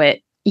River. So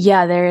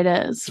there it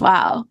is.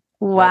 Wow.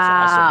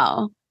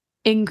 Awesome.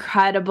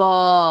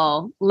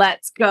 Incredible.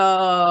 Let's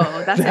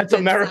go. That's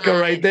America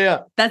right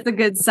there. That's a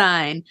good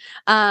sign.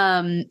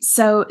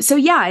 So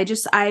yeah,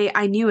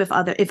 I knew if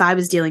I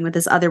was dealing with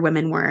this, other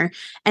women were.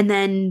 And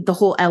then the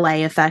whole LA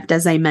effect,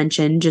 as I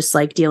mentioned, just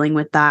like dealing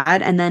with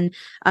that. And then,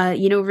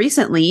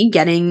 recently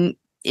getting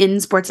in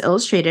Sports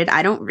Illustrated,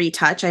 I don't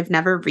retouch. I've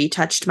never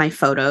retouched my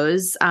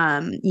photos.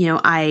 I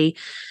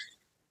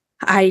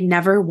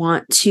never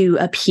want to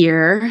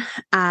appear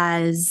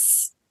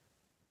as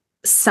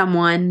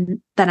someone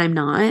that I'm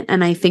not.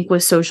 And I think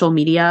with social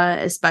media,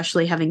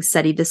 especially having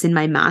studied this in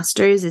my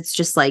master's, it's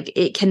just like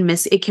it can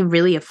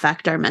really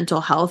affect our mental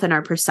health and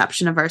our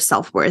perception of our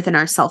self-worth and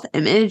our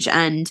self-image.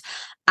 And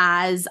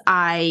as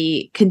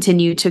I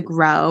continue to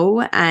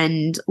grow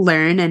and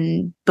learn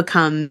and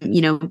become,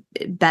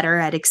 better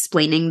at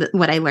explaining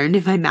what I learned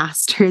in my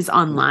master's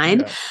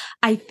online,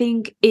 I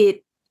think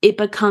it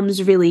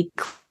becomes really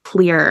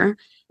clear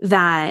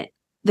that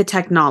the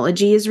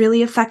technology is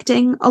really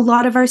affecting a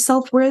lot of our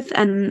self-worth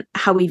and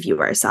how we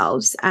view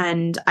ourselves.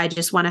 And I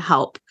just want to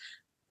help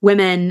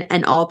women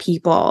and all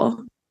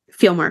people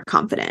feel more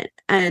confident.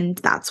 And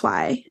that's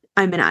why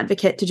I'm an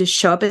advocate to just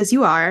show up as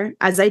you are,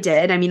 as I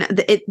did. I mean,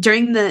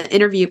 during the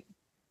interview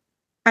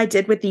I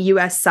did with the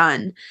US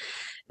Sun,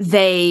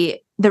 the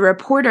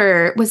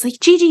reporter was like,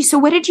 Gigi, so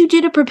what did you do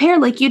to prepare?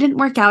 Like, you didn't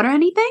work out or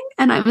anything?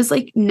 And I was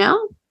like,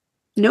 nope.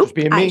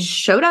 I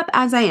showed up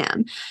as I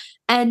am.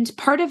 And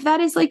part of that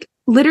is like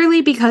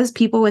literally because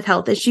people with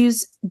health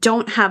issues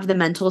don't have the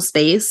mental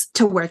space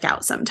to work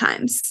out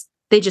sometimes.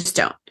 They just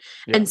don't.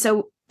 Yeah. And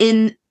so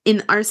in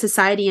our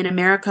society in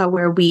America,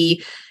 where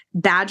we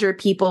badger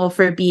people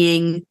for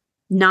being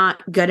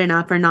not good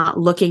enough or not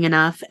looking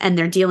enough, and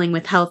they're dealing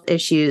with health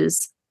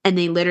issues and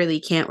they literally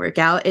can't work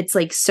out, it's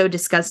like so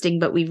disgusting.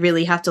 But we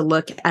really have to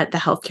look at the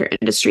healthcare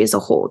industry as a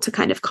whole to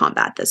kind of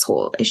combat this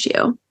whole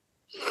issue.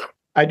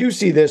 I do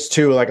see this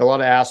too. Like a lot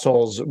of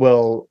assholes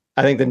will,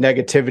 I think the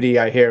negativity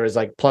I hear is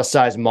like plus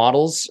size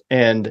models.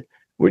 And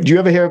do you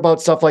ever hear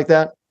about stuff like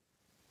that?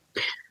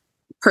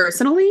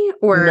 Personally,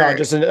 or no,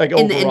 just like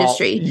in the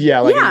industry?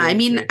 Yeah. I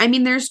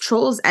mean, there's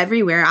trolls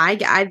everywhere.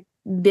 I've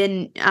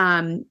been,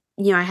 I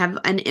have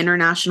an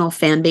international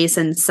fan base,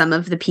 and some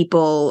of the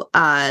people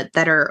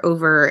that are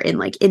over in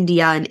like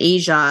India and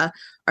Asia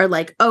are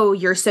like, oh,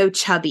 you're so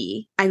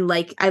chubby. I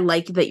like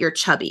that you're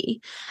chubby.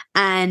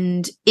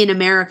 And in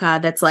America,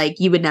 that's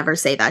like, you would never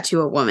say that to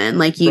a woman.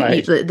 Like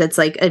that's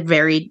like a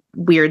very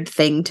weird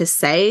thing to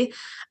say.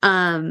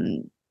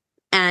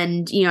 And,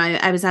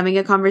 I was having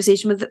a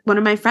conversation with one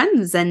of my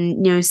friends,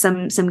 and,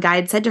 some guy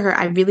had said to her,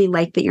 I really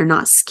like that you're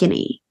not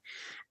skinny.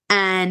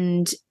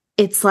 And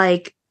it's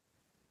like,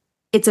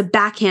 it's a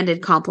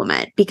backhanded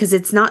compliment, because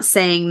it's not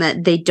saying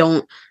that they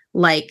don't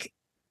not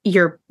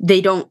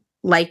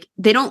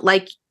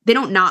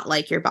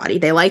like your body.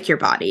 They like your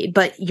body,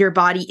 but your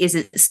body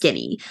isn't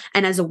skinny.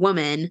 And as a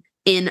woman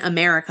in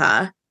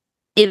America,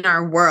 in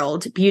our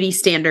world, beauty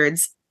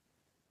standards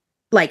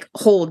like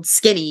hold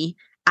skinny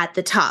at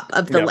the top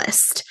of the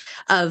list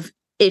of,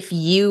 if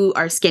you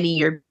are skinny,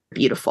 you're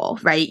beautiful,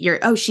 right?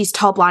 She's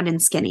tall, blonde,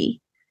 and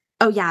skinny.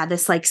 Oh yeah,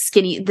 this like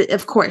skinny.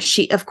 Of course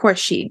she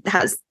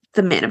has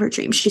the man of her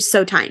dreams. She's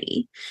so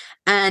tiny.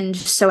 And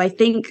so I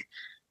think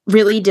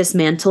really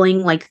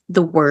dismantling like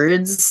the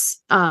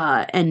words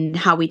and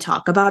how we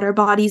talk about our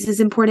bodies is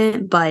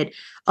important, but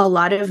a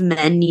lot of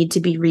men need to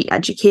be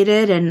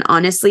re-educated. And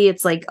honestly,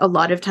 it's like a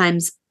lot of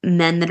times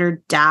men that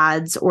are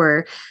dads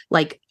or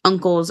like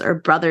uncles or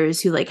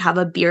brothers who like have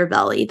a beer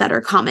belly that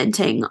are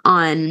commenting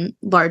on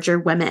larger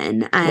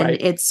women. And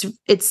it's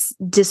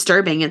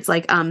disturbing. It's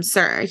like,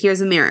 sir,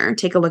 here's a mirror.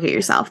 Take a look at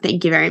yourself.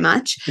 Thank you very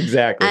much.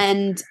 Exactly.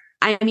 And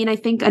I mean, I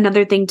think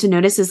another thing to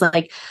notice is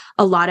like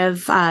a lot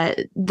of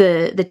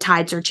the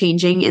tides are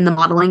changing in the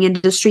modeling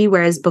industry,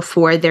 whereas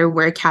before there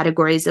were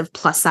categories of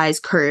plus size,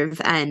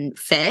 curve, and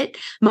fit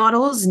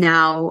models.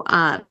 Now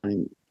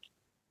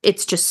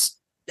it's just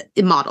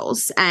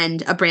models,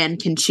 and a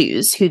brand can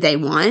choose who they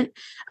want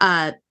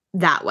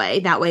that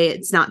way. That way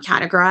it's not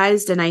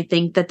categorized. And I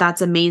think that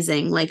that's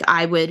amazing. Like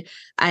I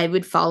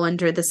would fall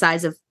under the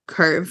size of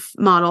curve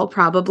model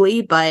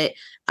probably, but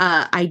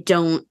I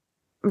don't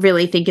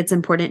really think it's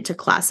important to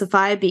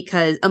classify,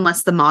 because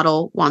unless the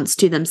model wants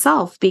to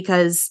themselves,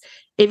 because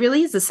it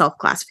really is a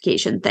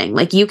self-classification thing.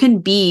 Like you can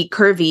be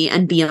curvy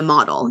and be a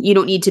model. You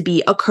don't need to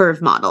be a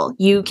curve model.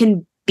 You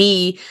can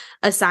be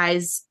a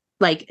size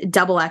like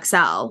double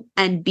XL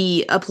and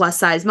be a plus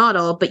size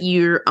model, but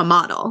you're a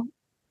model.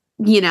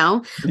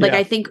 Like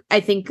I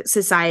think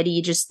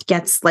society just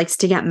likes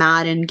to get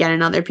mad and get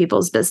in other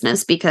people's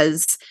business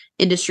because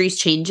industry's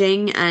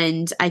changing.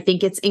 And I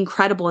think it's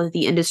incredible that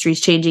the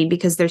industry's changing,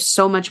 because there's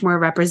so much more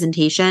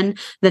representation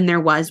than there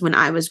was when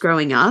I was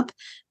growing up.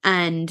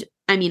 And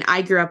I mean,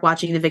 I grew up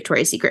watching the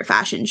Victoria's Secret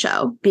fashion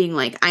show, being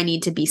like, I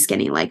need to be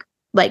skinny like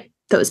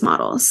those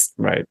models.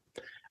 Right.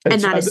 And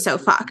that is so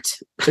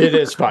fucked. It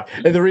is fucked.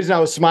 And the reason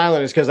I was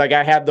smiling is because like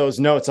I had those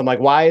notes. I'm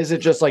like, why is it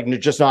just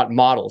not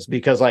models?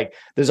 Because like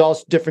there's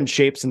all different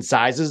shapes and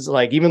sizes.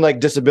 Like even like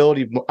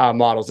disability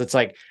models. It's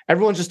like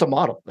everyone's just a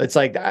model. It's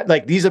like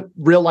these are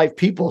real life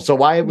people. So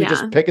why are we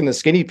just picking the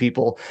skinny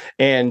people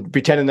and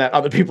pretending that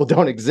other people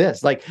don't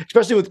exist? Like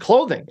especially with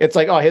clothing, it's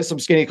like, oh, here's some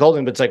skinny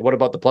clothing, but it's like, what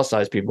about the plus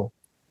size people?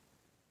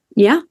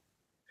 Yeah.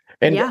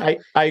 And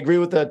I agree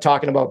with the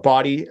talking about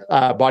body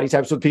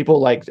types with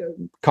people, like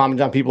comment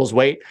on people's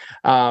weight,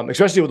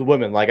 especially with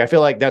women. Like I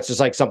feel like that's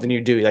just like something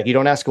you do. Like you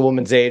don't ask a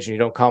woman's age and you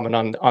don't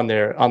comment on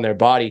their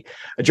body.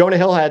 Jonah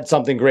Hill had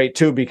something great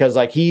too, because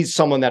like he's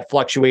someone that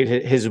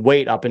fluctuated his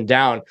weight up and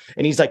down,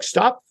 and he's like,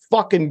 stop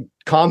fucking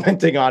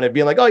commenting on it,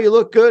 being like, oh, you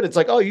look good. It's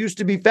like, oh, you used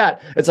to be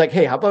fat. It's like,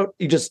 hey, how about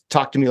you just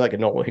talk to me like a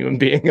normal human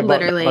being? About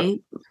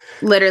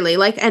literally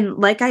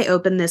like I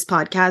opened this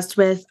podcast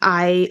with,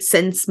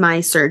 since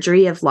my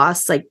surgery have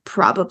lost like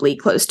probably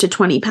close to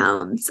 20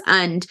 pounds.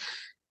 And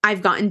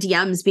I've gotten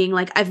DMs being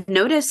like, I've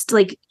noticed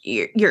like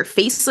your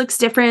face looks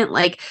different.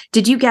 Like,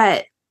 did you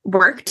get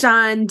work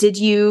done? Did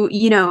you,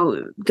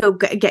 go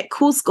get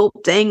cool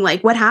sculpting?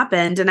 Like, what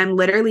happened? And I'm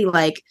literally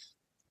like,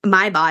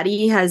 my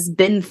body has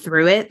been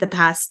through it the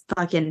past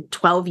fucking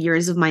 12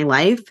 years of my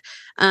life.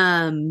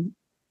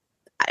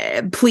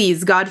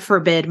 Please, God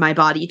forbid my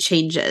body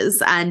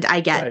changes and I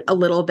get a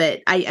little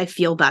bit, I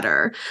feel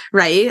better.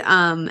 Right.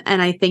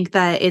 And I think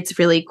that it's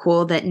really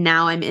cool that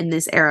now I'm in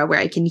this era where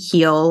I can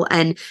heal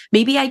and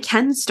maybe I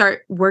can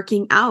start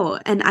working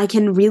out and I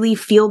can really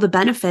feel the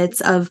benefits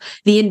of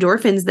the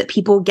endorphins that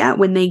people get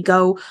when they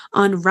go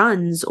on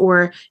runs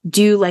or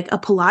do like a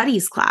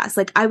Pilates class.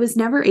 Like I was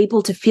never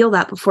able to feel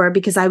that before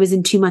because I was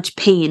in too much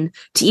pain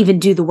to even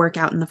do the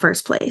workout in the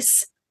first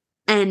place.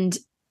 And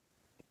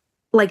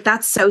like,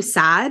 that's so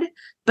sad,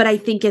 but I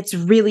think it's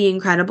really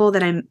incredible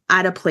that I'm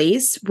at a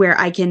place where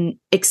I can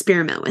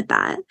experiment with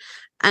that.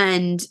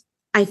 And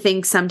I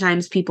think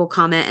sometimes people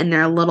comment and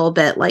they're a little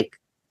bit like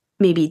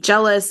maybe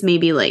jealous,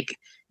 maybe like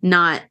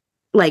not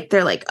like,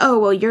 they're like, oh,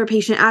 well, you're a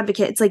patient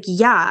advocate. It's like,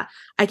 yeah,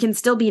 I can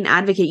still be an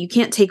advocate. You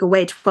can't take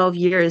away 12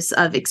 years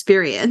of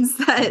experience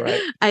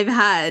that I've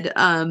had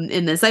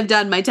in this. I've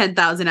done my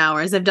 10,000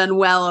 hours. I've done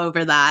well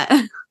over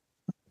that.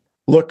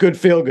 Look good,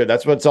 feel good.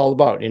 That's what it's all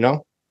about,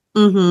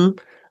 No,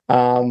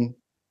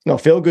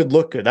 feel good,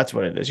 look good. That's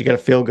what it is. You got to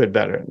feel good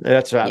better.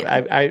 That's right.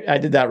 I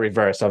did that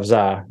reverse. I was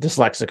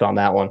dyslexic on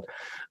that one.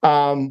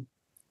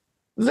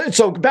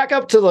 So back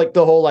up to like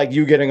the whole like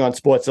you getting on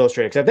Sports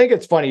Illustrated. 'Cause I think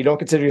it's funny. You don't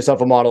consider yourself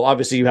a model.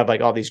 Obviously, you have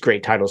like all these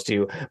great titles to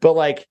you. But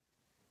like,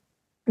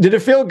 did it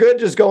feel good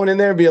just going in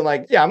there and being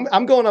like, yeah,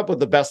 I'm going up with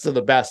the best of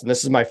the best, and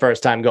this is my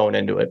first time going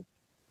into it?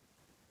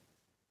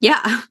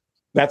 Yeah.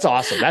 That's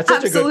awesome. That's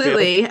such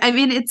absolutely. A good feeling. I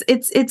mean,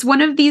 it's one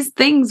of these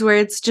things where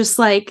it's just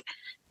like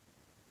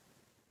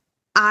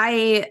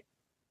I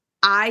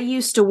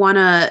used to want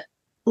to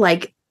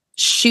like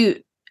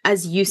shoot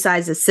as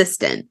U-Size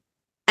assistant,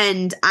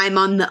 and I'm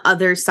on the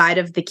other side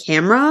of the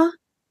camera.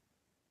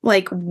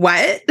 Like,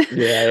 what?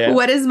 Yeah.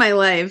 What is my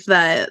life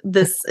that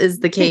this is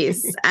the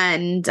case?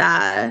 And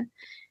I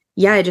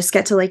just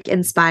get to like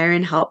inspire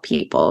and help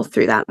people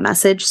through that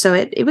message. So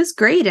it was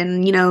great.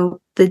 And,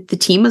 the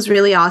team was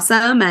really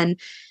awesome. And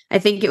I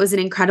think it was an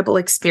incredible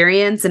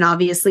experience. And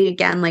obviously,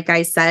 again, like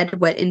I said,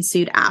 what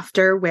ensued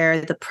after, where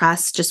the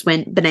press just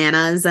went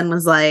bananas and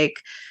was like,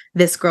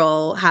 this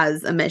girl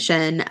has a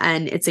mission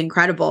and it's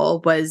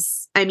incredible,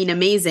 was, I mean,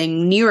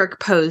 amazing. New York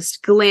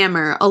Post,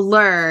 Glamour,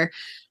 Allure,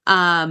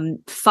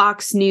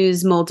 Fox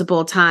News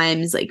multiple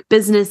times, like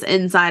Business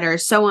Insider,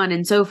 so on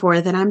and so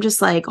forth. And I'm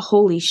just like,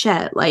 holy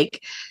shit,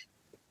 like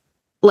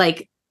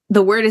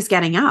the word is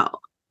getting out.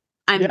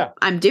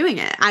 I'm doing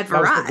it. I've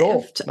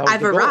arrived.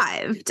 I've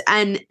arrived.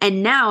 And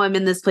now I'm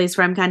in this place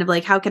where I'm kind of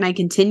like, how can I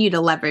continue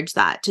to leverage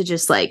that to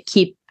just like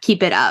keep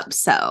it up?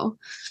 So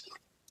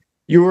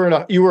you were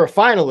a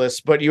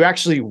finalist, but you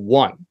actually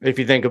won, if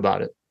you think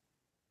about it.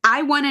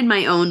 I won in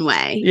my own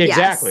way. Yeah,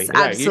 exactly. Yes,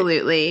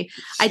 absolutely.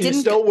 I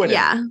didn't still win.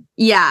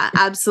 Yeah,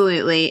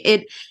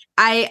 absolutely.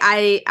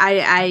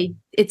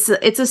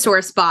 It's a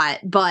sore spot,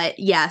 but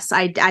yes,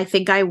 I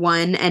think I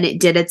won and it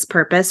did its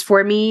purpose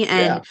for me.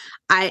 And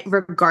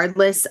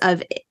regardless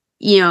of,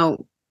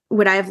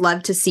 would I have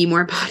loved to see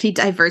more body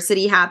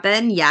diversity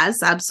happen?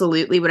 Yes,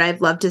 absolutely. Would I have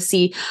loved to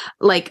see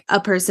like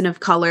a person of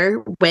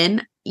color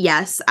win?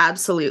 Yes,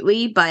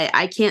 absolutely. But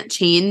I can't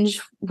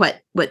change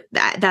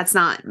that's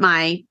not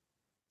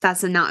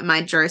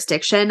my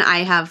jurisdiction.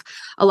 I have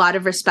a lot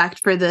of respect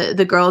for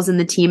the girls in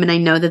the team, and I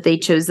know that they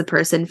chose the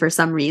person for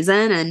some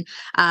reason, and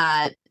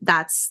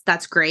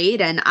that's great.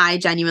 And I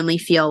genuinely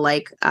feel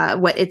like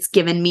what it's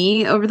given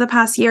me over the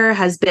past year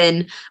has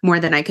been more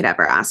than I could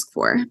ever ask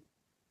for.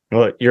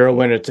 Well, you're a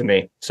winner to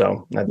me,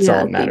 so that's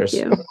all that matters.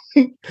 Thank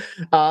you.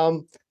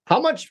 How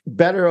much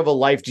better of a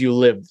life do you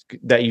live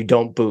that you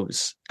don't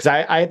booze?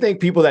 Because I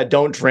think people that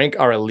don't drink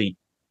are elite.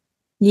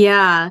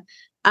 Yeah.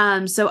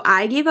 So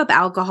I gave up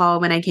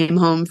alcohol when I came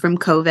home from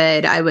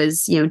COVID. I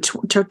was,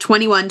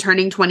 21,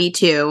 turning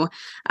 22.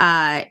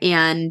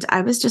 And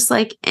I was just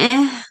like,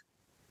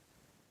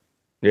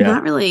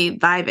 not really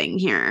vibing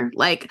here.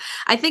 Like,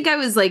 I think I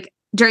was like,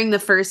 during the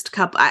first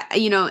couple,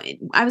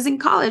 I was in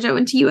college. I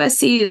went to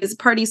USC, it was a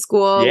party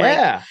school.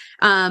 Yeah.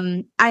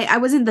 Like, I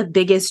wasn't the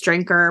biggest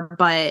drinker,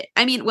 but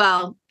I mean,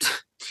 well,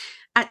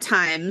 at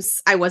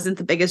times I wasn't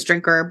the biggest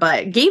drinker,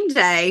 but game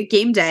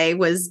day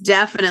was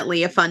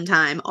definitely a fun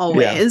time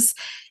always.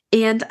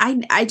 Yeah. And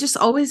I just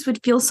always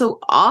would feel so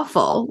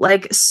awful,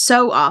 like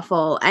so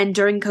awful. And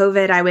during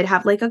COVID, I would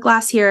have like a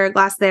glass here, a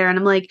glass there. And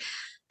I'm like,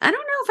 I don't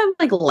know if I'm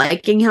like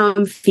liking how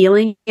I'm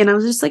feeling. And I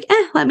was just like,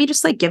 let me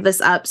just like give this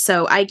up.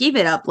 So I gave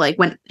it up like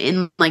when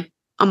in like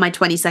on my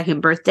 22nd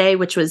birthday,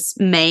 which was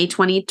May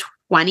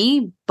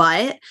 2020.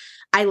 But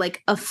I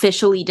like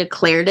officially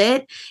declared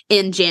it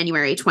in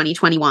January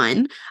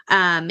 2021.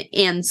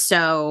 And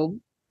so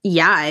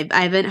yeah,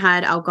 I haven't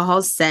had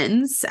alcohol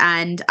since.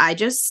 And I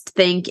just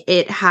think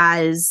it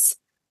has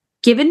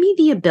given me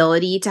the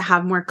ability to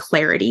have more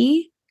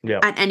clarity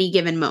at any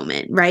given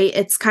moment, right?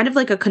 It's kind of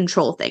like a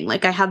control thing.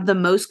 Like I have the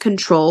most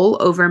control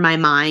over my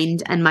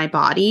mind and my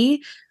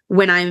body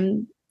when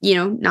I'm,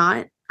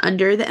 not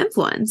under the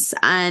influence.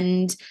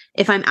 And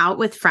if I'm out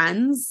with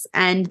friends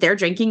and they're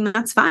drinking,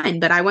 that's fine.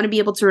 But I want to be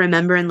able to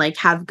remember and like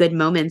have good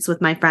moments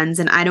with my friends.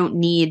 And I don't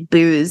need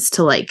booze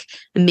to like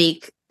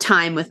make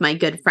time with my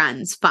good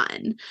friends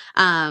fun.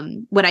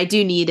 What I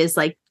do need is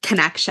like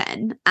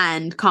connection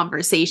and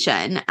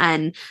conversation.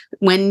 And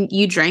when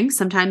you drink,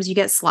 sometimes you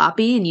get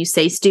sloppy and you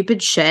say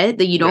stupid shit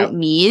that you don't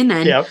mean.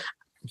 And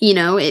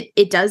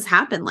it does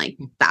happen like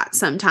that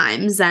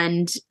sometimes.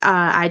 And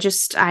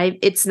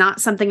it's not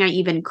something I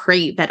even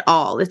crave at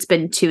all. It's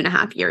been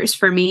 2.5 years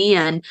for me.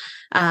 And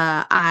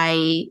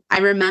I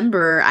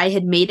remember I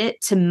had made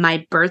it to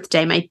my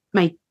birthday, my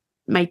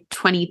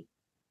 23rd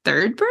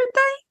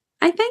birthday,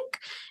 I think,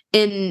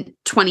 in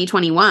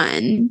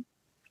 2021.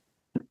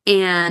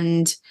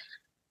 And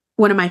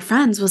one of my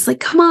friends was like,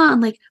 come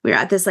on, like we were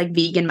at this like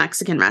vegan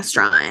Mexican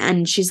restaurant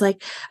and she's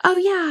like, oh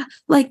yeah,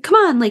 like, come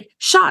on, like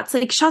shots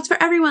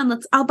for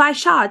everyone. I'll buy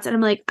shots. And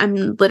I'm like,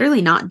 I'm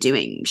literally not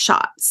doing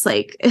shots.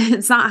 Like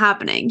it's not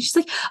happening. She's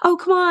like, oh,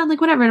 come on,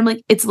 like whatever. And I'm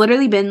like, it's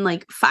literally been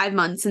like 5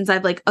 months since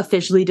I've like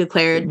officially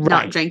declared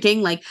not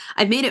drinking. Like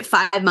I've made it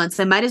 5 months.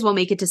 I might as well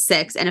make it to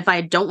 6. And if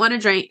I don't want to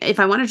drink, if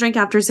I want to drink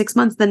after 6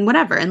 months, then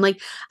whatever. And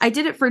like, I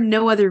did it for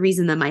no other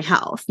reason than my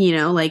health,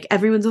 like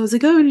everyone's always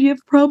like, oh, do you have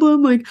a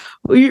problem? Like,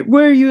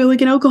 where are you,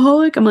 like an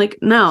alcoholic? I'm like,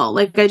 no,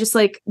 like I just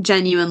like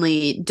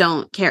genuinely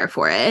don't care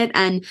for it.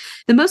 And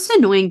the most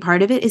annoying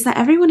part of it is that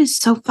everyone is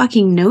so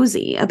fucking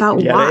nosy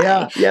about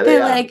why.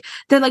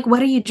 They're like,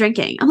 what are you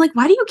drinking? I'm like,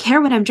 why do you care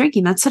what I'm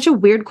drinking? That's such a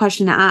weird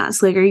question to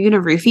ask. Like, are you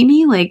gonna roofie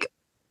me? Like,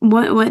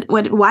 what,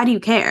 why do you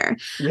care?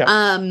 People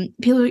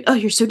are like, oh,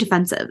 you're so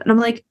defensive. And I'm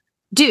like,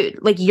 dude,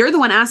 like you're the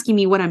one asking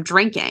me what I'm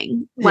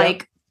drinking.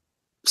 Like,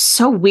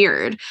 so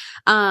weird.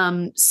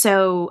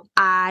 So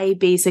I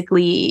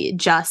basically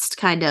just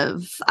kind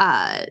of,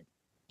 I'm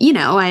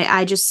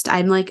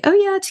like, oh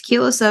yeah,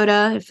 tequila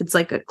soda. If it's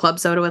like a club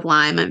soda with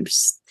lime,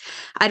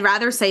 I'd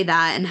rather say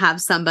that and have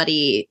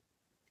somebody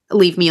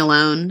leave me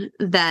alone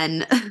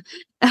than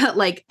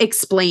like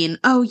explain,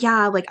 oh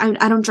yeah, like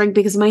I don't drink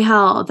because of my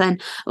health and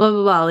blah,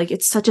 blah, blah. Like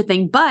it's such a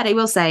thing. But I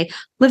will say,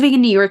 living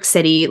in New York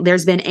City,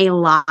 there's been a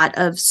lot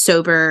of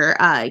sober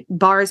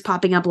bars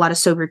popping up, a lot of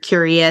sober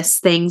curious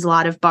things. A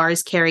lot of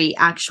bars carry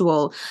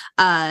actual,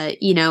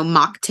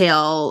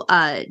 mocktail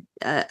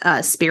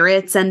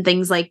spirits and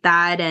things like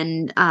that.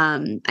 And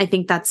I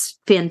think that's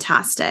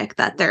fantastic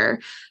that they're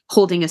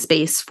holding a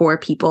space for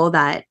people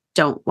that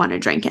don't want to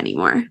drink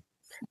anymore.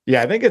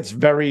 Yeah, I think it's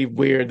very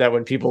weird that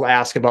when people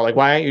ask about like,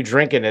 why aren't you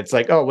drinking? It's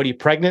like, oh, what are you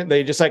pregnant?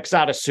 They just like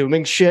start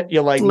assuming shit.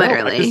 You're like,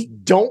 literally, no, I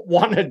just don't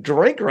want to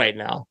drink right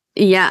now.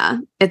 Yeah,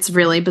 it's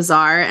really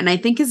bizarre. And I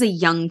think as a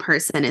young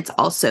person, it's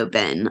also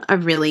been a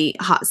really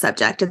hot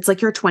subject. It's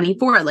like, you're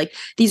 24, like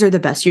these are the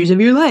best years of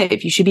your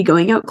life. You should be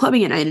going out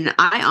clubbing at night. And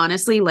I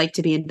honestly like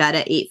to be in bed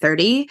at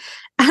 8:30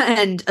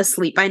 and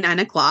asleep by 9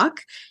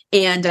 o'clock.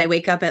 And I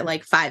wake up at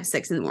like 5,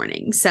 6 in the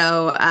morning.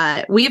 So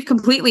we have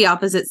completely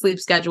opposite sleep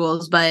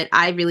schedules, but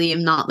I really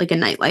am not like a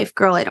nightlife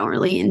girl. I don't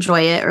really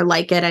enjoy it or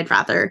like it. I'd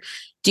rather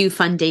do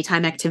fun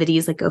daytime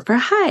activities like go for a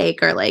hike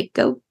or like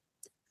go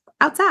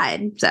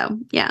outside. So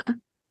yeah.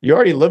 You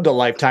already lived a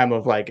lifetime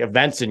of like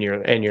events in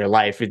your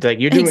life. It's like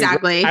you're doing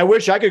exactly. I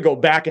wish I could go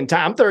back in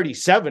time. I'm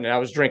 37 and I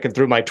was drinking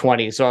through my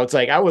 20s. So it's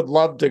like I would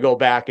love to go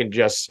back and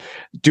just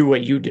do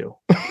what you do.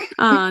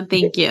 Oh,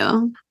 thank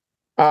you.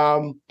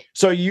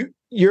 So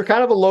you're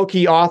kind of a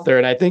low-key author,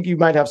 and I think you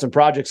might have some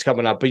projects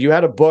coming up, but you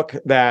had a book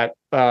that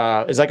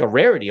is like a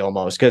rarity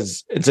almost,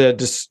 because it's a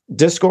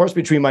discourse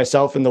between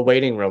myself and the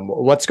waiting room.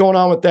 What's going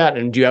on with that?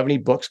 And do you have any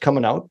books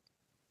coming out?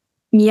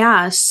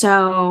 Yeah,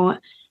 so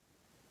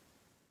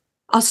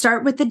I'll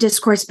start with the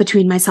discourse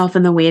between myself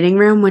and the waiting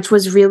room, which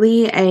was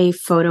really a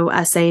photo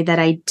essay that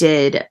I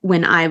did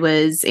when I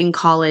was in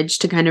college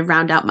to kind of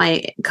round out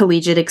my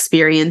collegiate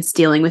experience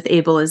dealing with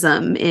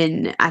ableism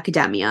in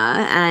academia.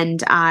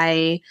 And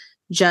I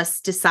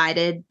just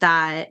decided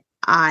that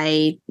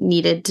I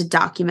needed to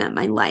document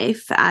my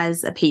life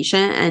as a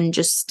patient and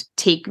just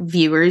take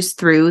viewers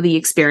through the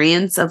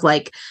experience of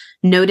like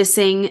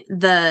noticing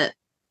the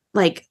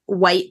like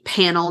white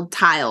paneled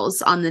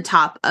tiles on the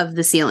top of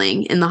the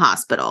ceiling in the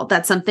hospital.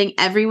 That's something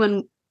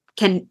everyone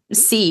can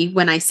see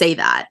when I say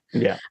that.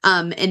 Yeah.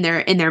 In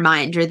their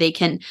mind, or they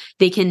can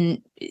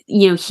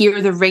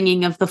hear the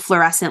ringing of the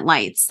fluorescent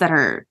lights that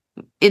are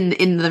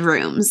in the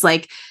rooms.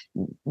 Like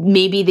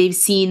maybe they've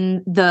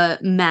seen the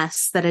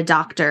mess that a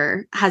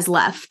doctor has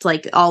left,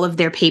 like all of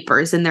their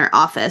papers in their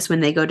office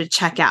when they go to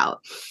check out.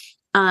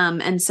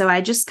 And so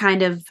I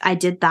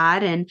did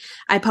that and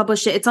I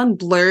published it. It's on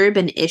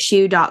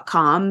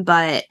blurbandissue.com,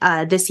 but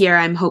this year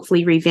I'm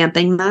hopefully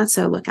revamping that.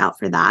 So look out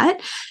for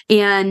that.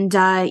 And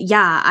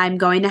I'm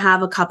going to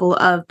have a couple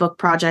of book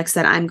projects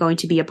that I'm going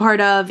to be a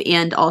part of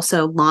and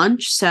also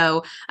launch.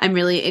 So I'm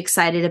really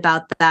excited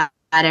about that.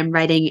 I'm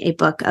writing a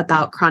book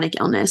about chronic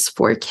illness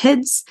for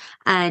kids,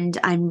 and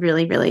I'm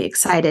really, really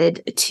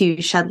excited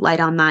to shed light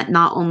on that,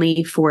 not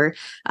only for,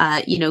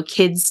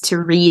 kids to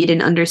read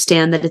and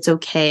understand that it's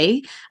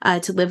okay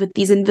to live with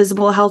these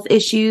invisible health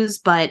issues,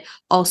 but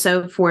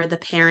also for the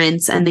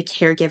parents and the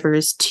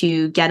caregivers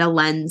to get a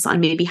lens on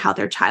maybe how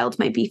their child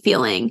might be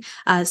feeling,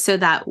 so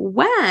that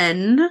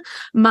when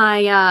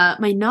my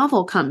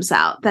novel comes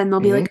out, then they'll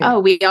be like, oh,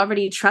 we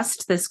already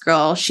trust this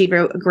girl. She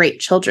wrote a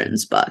great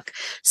children's book.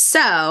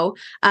 So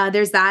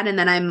there's that. And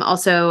then I'm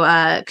also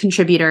a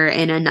contributor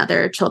in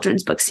another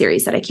children's book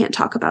series that I can't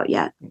talk about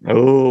yet.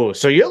 Oh,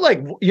 so you're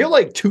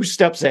like 2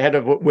 steps ahead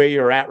of where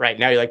you're at right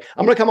now. You're like,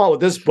 I'm going to come out with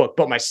this book,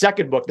 but my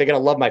second book, they're going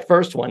to love my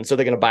first one. So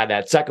they're going to buy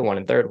that second one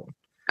and third one.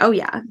 Oh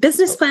yeah.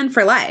 Business plan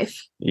for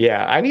life.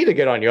 Yeah. I need to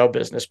get on your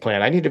business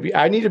plan. I need to be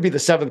the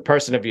 7th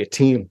person of your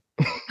team.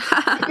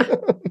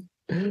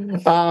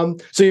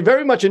 So you're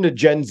very much into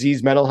Gen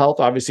Z's mental health.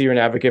 Obviously, you're an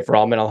advocate for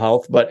all mental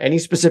health, but any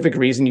specific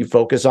reason you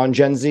focus on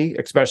Gen Z,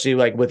 especially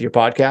like with your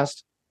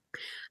podcast?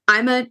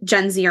 I'm a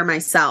Gen Zer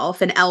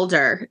myself, an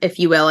elder, if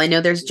you will. I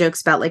know there's jokes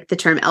about like the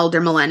term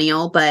elder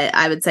millennial, but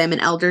I would say I'm an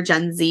elder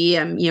Gen Z.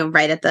 I'm,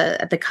 right at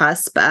the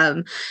cusp.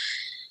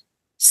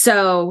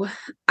 So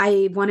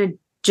I want to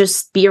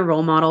just be a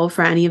role model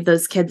for any of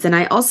those kids. And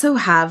I also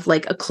have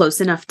like a close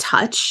enough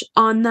touch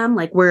on them.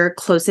 Like we're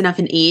close enough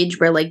in age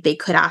where like they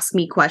could ask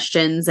me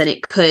questions and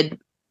it could,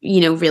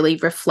 really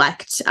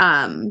reflect,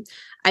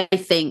 I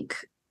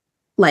think,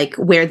 like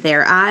where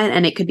they're at,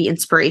 and it could be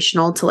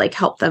inspirational to like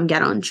help them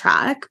get on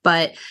track.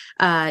 But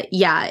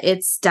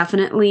it's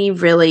definitely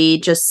really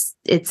just,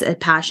 it's a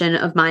passion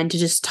of mine to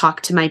just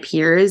talk to my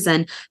peers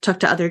and talk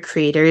to other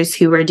creators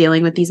who are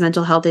dealing with these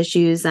mental health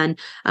issues. And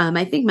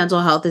I think mental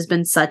health has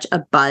been such a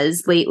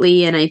buzz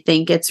lately. And I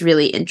think it's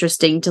really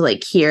interesting to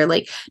like hear,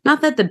 like,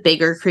 not that the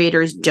bigger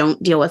creators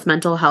don't deal with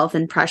mental health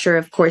and pressure,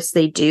 of course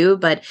they do,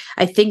 but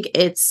I think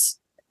it's,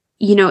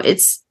 you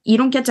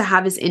don't get to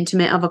have as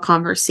intimate of a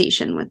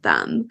conversation with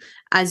them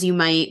as you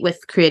might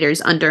with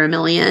creators under 1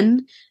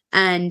 million.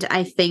 And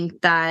I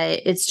think that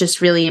it's just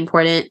really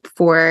important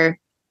for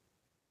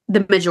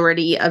the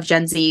majority of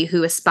Gen Z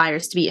who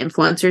aspires to be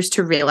influencers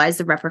to realize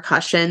the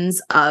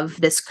repercussions of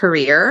this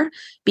career,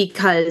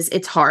 because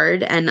it's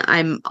hard and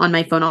I'm on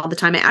my phone all the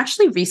time. I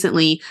actually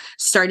recently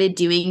started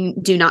doing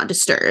do not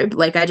disturb.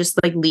 Like I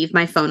just like leave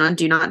my phone on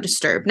do not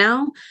disturb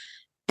now.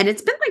 And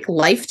it's been like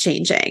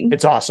life-changing.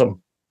 It's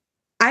awesome.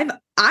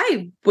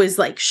 I was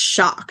like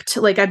shocked.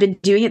 Like I've been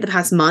doing it the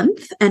past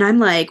month and I'm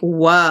like,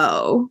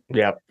 whoa.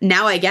 Yeah.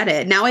 Now I get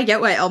it. Now I get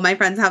why all my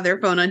friends have their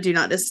phone on do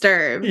not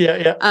disturb.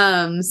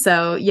 Yeah.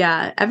 So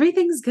yeah,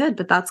 everything's good,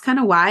 but that's kind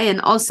of why. And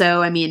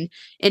also, I mean,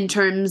 in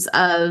terms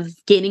of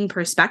gaining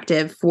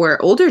perspective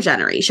for older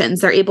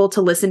generations, they're able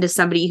to listen to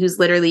somebody who's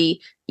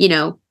literally,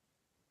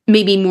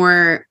 maybe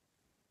more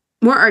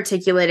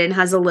articulate and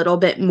has a little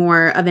bit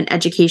more of an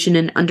education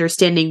and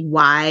understanding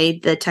why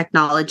the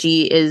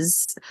technology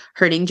is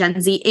hurting Gen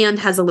Z, and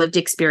has a lived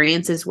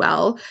experience as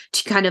well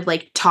to kind of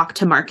like talk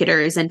to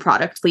marketers and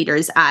product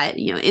leaders at,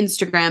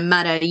 Instagram,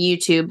 Meta,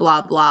 YouTube,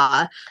 blah,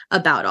 blah,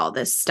 about all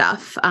this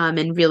stuff,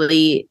 and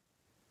really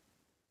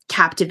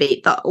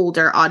captivate the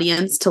older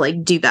audience to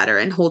like do better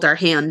and hold our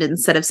hand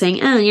instead of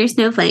saying, oh, you're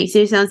snowflakes,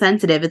 you're so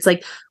sensitive. It's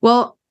like,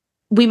 well,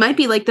 we might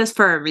be like this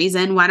for a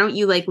reason. Why don't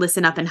you like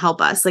listen up and help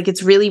us? Like,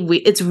 it's really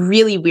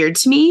weird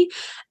to me.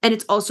 And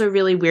it's also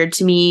really weird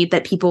to me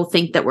that people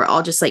think that we're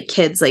all just like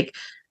kids. Like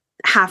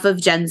half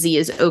of Gen Z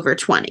is over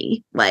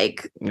 20.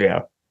 Like,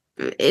 yeah,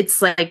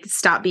 it's like,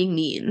 stop being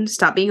mean,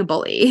 stop being a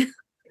bully.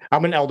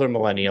 I'm an elder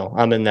millennial.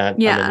 I'm in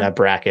that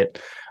bracket.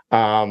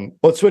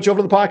 Let's switch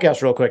over to the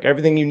podcast real quick.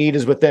 Everything you need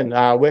is within.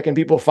 Where can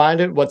people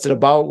find it? What's it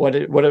about?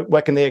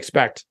 What can they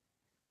expect?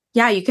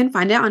 Yeah, you can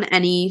find it on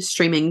any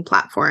streaming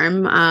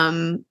platform.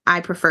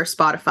 I prefer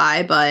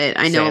Spotify, but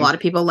I know a lot of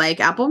people like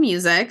Apple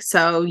Music.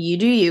 So you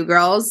do you,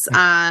 girls.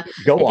 I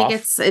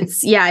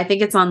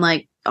think it's on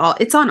like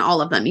it's on all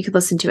of them. You could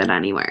listen to it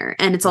anywhere.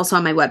 And it's also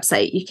on my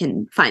website. You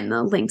can find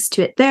the links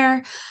to it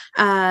there.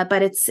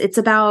 But it's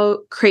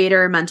about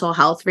creator mental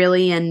health,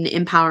 really, and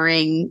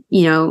empowering,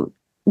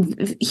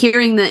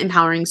 hearing the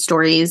empowering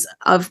stories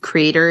of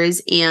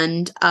creators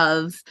and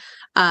of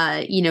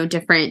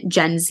different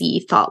Gen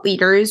Z thought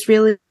leaders,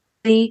 really.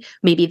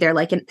 Maybe they're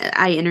like,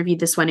 I interviewed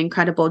this one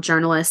incredible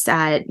journalist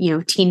at,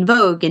 Teen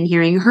Vogue, and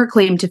hearing her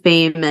claim to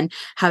fame and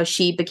how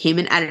she became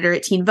an editor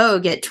at Teen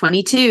Vogue at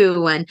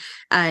 22.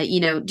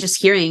 And,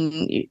 just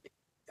hearing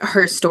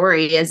her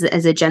story as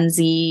a Gen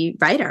Z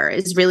writer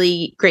is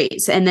really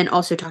great. And then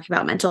also talking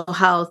about mental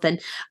health and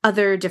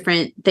other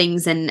different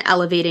things and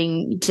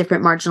elevating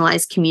different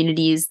marginalized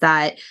communities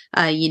that,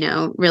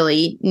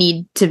 really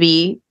need to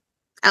be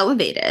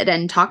elevated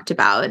and talked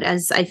about.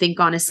 As I think,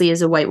 honestly,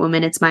 as a white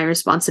woman, it's my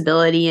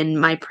responsibility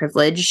and my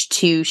privilege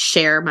to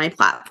share my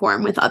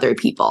platform with other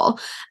people.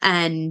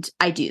 And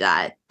I do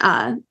that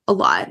a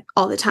lot,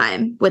 all the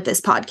time with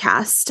this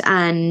podcast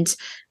and,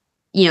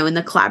 in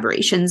the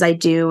collaborations I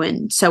do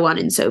and so on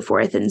and so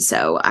forth. And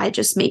so I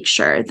just make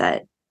sure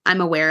that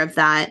I'm aware of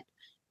that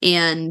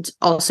and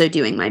also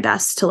doing my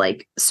best to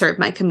like serve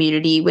my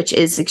community, which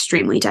is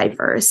extremely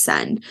diverse,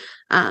 and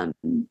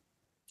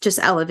just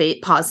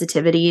elevate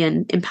positivity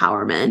and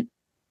empowerment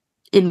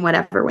in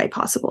whatever way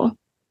possible.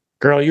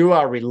 Girl, you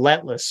are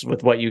relentless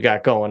with what you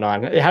got going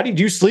on. How do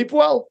you sleep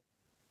well?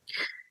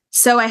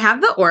 So I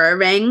have the Oura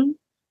Ring,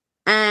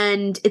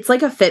 and it's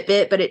like a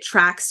Fitbit, but it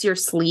tracks your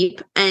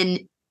sleep, and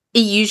it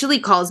usually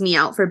calls me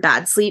out for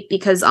bad sleep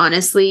because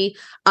honestly,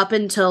 up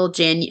until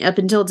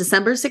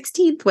December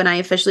 16th, when I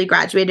officially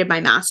graduated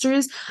my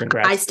master's,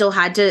 Congrats. I still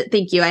had to,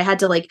 thank you. I had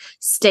to like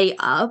stay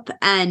up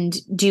and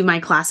do my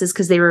classes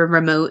because they were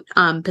remote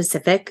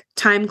Pacific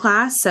time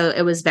class. So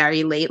it was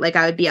very late. Like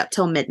I would be up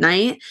till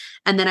midnight,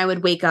 and then I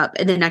would wake up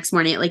the next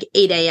morning at like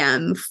 8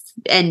 a.m.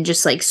 and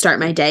just like start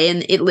my day.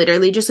 And it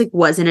literally just like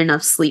wasn't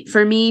enough sleep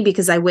for me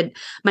because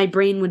my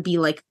brain would be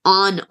like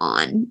on.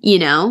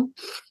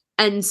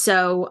 And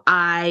so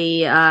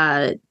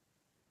I,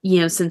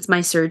 since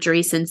my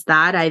surgery, since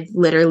that, I've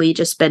literally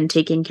just been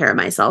taking care of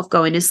myself,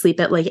 going to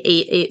sleep at like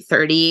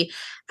 8:30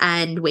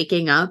 and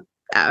waking up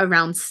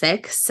around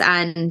 6.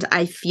 And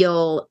I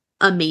feel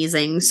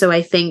amazing. So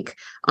I think,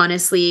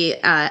 honestly,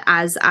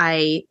 as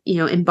I,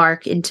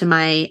 embark into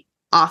my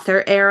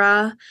author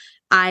era,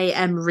 I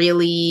am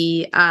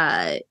really,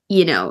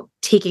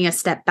 taking a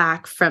step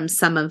back from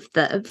some of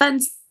the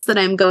events that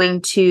I'm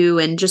going to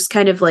and just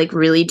kind of like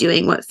really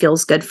doing what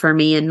feels good for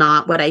me and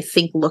not what I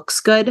think looks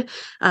good,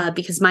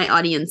 because my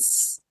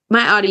audience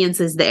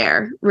is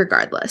there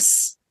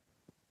regardless.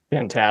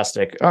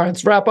 Fantastic. All right,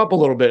 let's wrap up a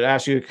little bit.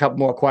 Ask you a couple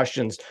more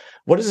questions.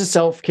 What does a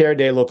self-care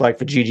day look like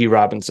for Gigi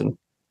Robinson?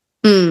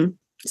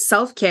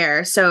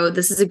 Self-care. So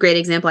this is a great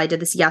example. I did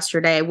this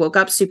yesterday. I woke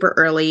up super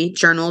early,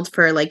 journaled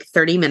for like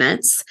 30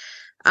 minutes,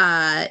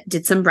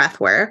 did some breath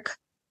work,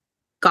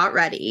 got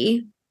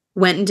ready,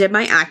 went and did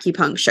my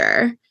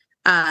acupuncture,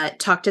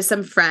 talked to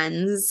some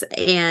friends,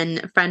 and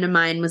a friend of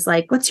mine was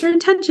like, "What's your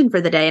intention for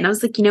the day?" And I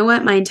was like, you know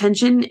what? My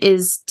intention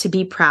is to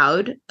be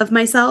proud of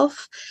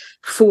myself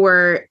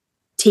for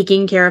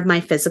taking care of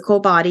my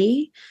physical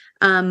body,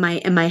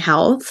 my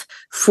health,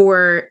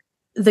 for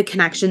the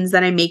connections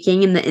that I'm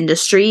making in the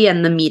industry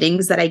and the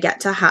meetings that I get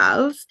to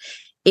have,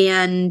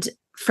 and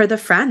for the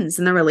friends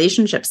and the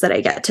relationships that I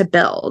get to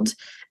build.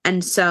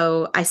 And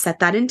so I set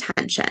that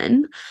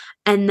intention.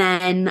 And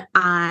then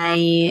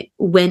I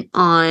went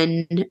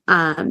on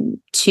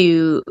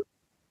to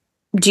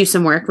do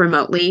some work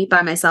remotely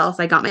by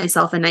myself. I got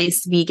myself a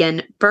nice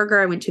vegan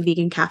burger. I went to a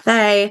vegan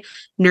cafe,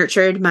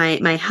 nurtured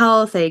my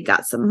health. I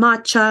got some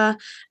matcha.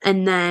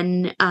 And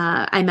then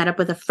I met up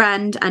with a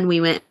friend and we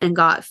went and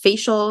got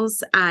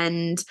facials.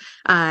 And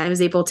I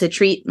was able to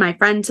treat my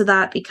friend to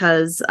that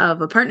because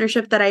of a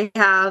partnership that I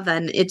have.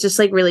 And it's just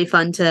like really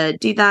fun to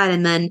do that.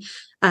 And then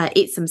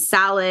ate some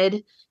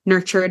salad,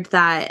 nurtured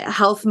that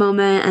health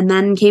moment, and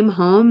then came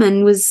home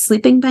and was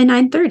sleeping by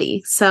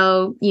 9:30.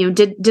 So,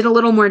 did a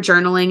little more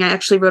journaling. I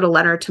actually wrote a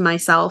letter to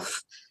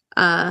myself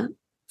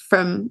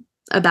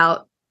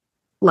about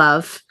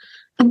love.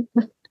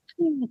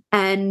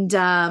 And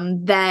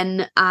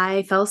then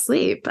I fell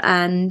asleep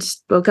and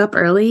woke up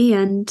early,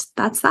 and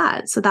that's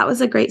that. So that was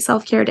a great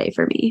self-care day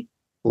for me.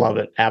 Love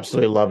it.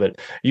 Absolutely love it.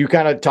 You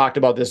kind of talked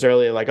about this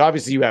earlier. Like,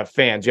 obviously you have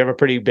fans. You have a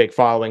pretty big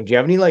following. Do you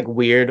have any like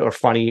weird or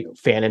funny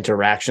fan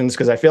interactions?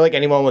 Because I feel like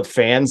anyone with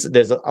fans,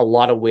 there's a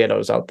lot of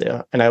weirdos out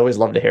there, and I always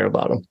love to hear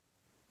about them.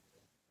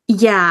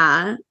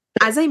 Yeah.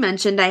 As I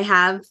mentioned, I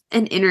have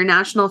an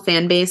international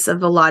fan base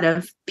of a lot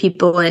of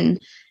people in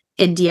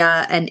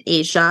India and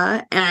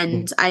Asia,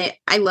 and I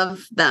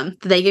love them.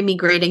 They give me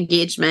great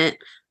engagement.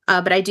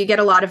 But I do get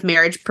a lot of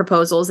marriage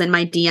proposals in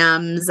my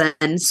DMs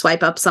and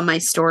swipe ups on my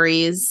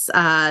stories,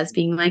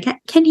 being like,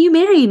 "Can you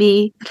marry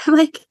me?" And I'm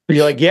like,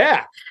 "You're like,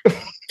 yeah."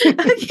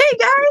 Okay,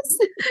 guys,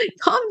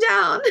 calm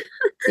down.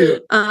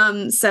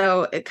 Yeah.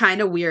 So kind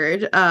of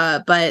weird,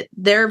 but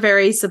they're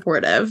very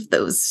supportive,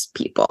 those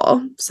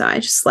people. So I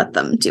just let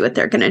them do what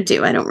they're going to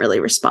do. I don't really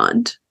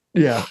respond.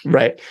 Yeah,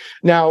 right.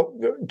 Now,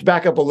 to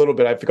back up a little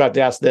bit, I forgot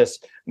to ask this.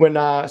 When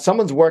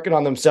someone's working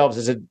on themselves,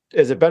 is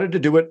it better to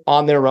do it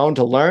on their own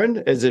to learn?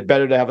 Is it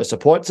better to have a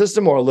support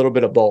system, or a little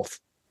bit of both?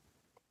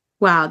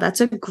 Wow, that's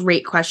a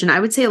great question.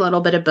 I would say a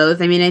little bit of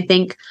both. I mean, I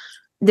think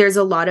there's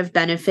a lot of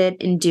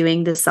benefit in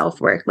doing the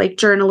self-work, like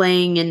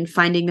journaling and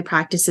finding the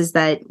practices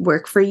that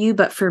work for you.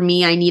 But for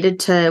me, I needed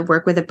to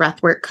work with a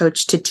breathwork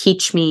coach to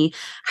teach me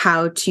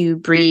how to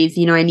breathe.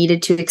 I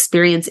needed to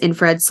experience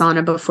infrared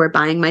sauna before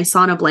buying my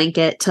sauna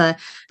blanket to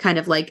kind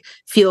of like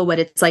feel what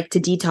it's like to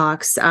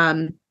detox.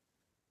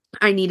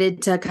 I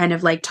needed to kind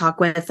of like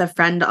talk with a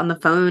friend on the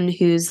phone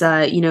who's,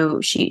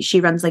 she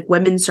runs like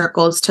women's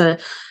circles to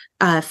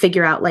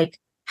figure out like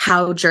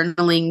how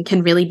journaling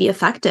can really be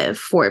effective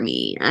for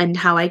me and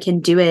how I can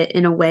do it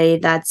in a way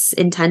that's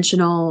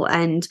intentional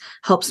and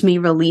helps me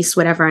release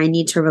whatever I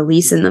need to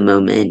release in the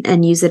moment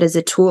and use it as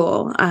a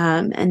tool.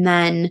 And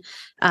then,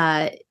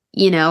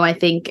 I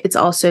think it's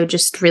also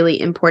just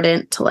really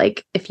important to,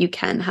 like, if you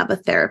can have a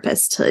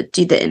therapist to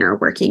do the inner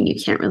working,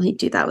 you can't really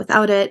do that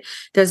without it.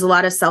 There's a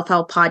lot of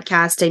self-help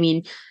podcasts. I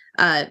mean,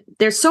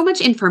 there's so much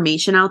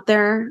information out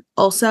there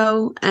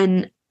also.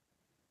 And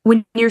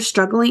when you're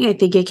struggling, I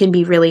think it can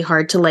be really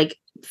hard to like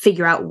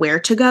figure out where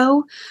to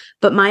go.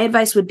 But my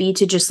advice would be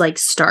to just like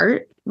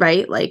start,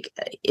 right? Like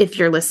if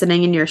you're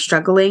listening and you're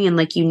struggling and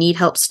like you need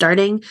help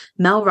starting,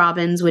 Mel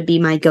Robbins would be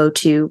my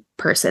go-to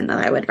person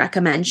that I would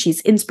recommend.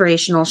 She's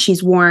inspirational.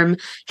 She's warm.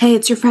 Hey,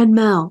 it's your friend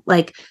Mel.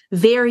 Like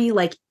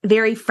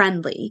very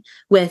friendly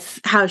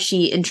with how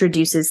she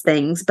introduces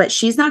things, but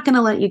she's not going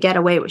to let you get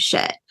away with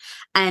shit.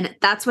 And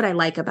that's what I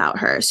like about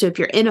her. So if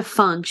you're in a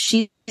funk,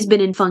 she's been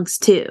in funks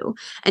too.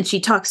 And she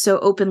talks so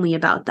openly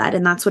about that.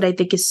 And that's what I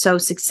think is so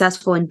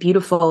successful and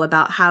beautiful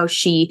about how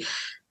she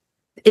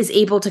is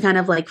able to kind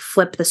of like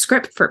flip the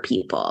script for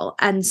people.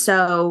 And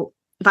so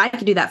if I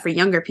could do that for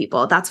younger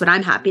people, that's what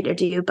I'm happy to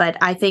do. But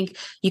I think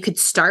you could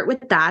start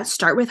with that,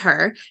 start with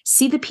her,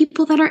 see the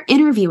people that are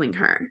interviewing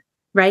her.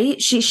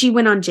 Right. She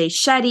went on Jay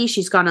Shetty.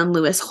 She's gone on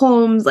Lewis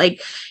Holmes. Like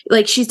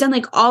she's done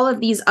like all of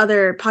these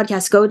other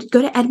podcasts. Go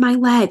to Ed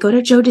Milet, go to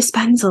Joe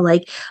Dispenza,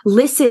 like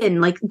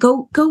listen, like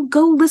go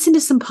listen to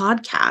some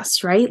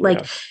podcasts. Right.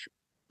 Like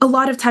a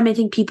lot of time I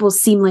think people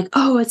seem like,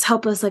 oh, it's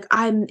helpless. Like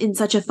I'm in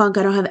such a funk.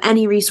 I don't have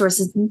any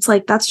resources. And it's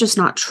like, that's just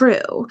not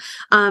true.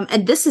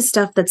 And this is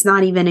stuff that's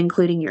not even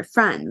including your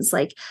friends.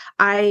 Like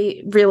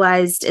I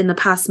realized in the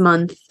past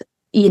month,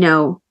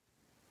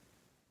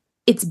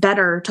 it's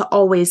better to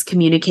always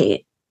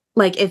communicate.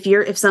 Like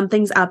if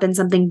something's up and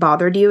something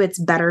bothered you, it's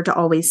better to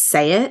always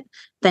say it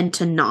than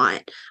to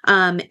not.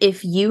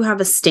 If you have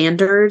a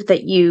standard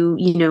that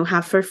you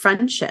have for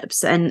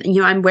friendships, and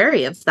I'm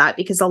wary of that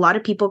because a lot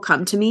of people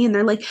come to me and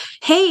they're like,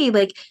 hey,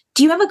 like,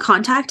 do you have a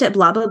contact at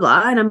blah, blah,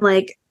 blah? And I'm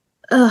like,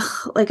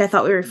 ugh, like I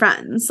thought we were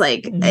friends.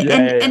 Like,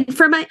 and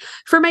for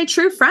my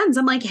true friends,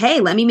 I'm like, hey,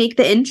 let me make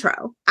the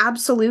intro.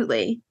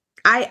 Absolutely.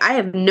 I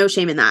have no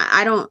shame in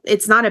that.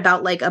 It's not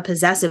about like a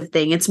possessive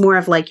thing. It's more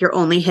of like, you're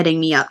only hitting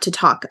me up to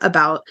talk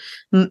about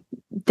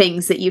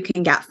things that you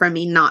can get from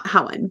me, not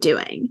how I'm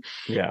doing.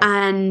 Yeah.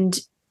 And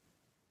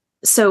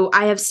so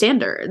I have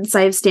standards.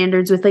 I have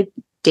standards with like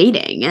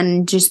dating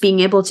and just being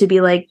able to be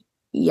like,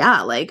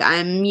 yeah, like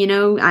I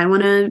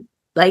want to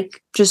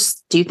like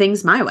just do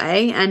things my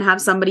way and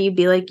have somebody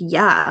be like,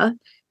 yeah,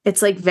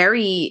 it's like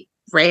very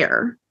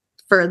rare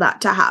for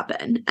that to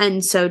happen.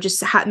 And so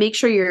just make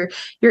sure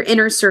your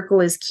inner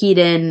circle is keyed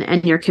in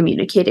and you're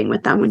communicating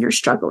with them when you're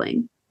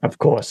struggling. Of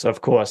course.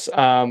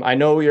 I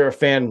know you're a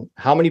fan.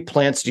 How many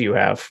plants do you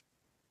have?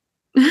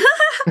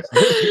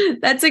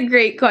 That's a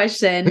great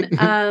question.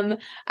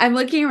 I'm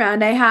looking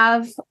around. I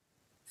have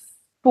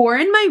 4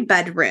 in my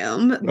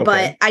bedroom,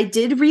 but I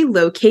did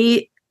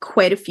relocate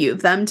quite a few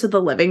of them to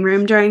the living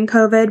room during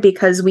COVID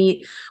because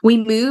we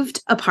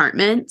moved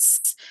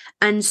apartments.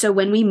 And so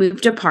when we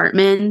moved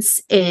apartments,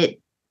 it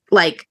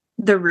like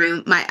the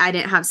room, I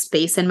didn't have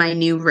space in my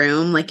new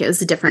room. Like it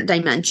was a different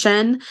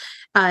dimension.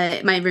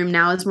 My room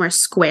now is more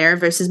square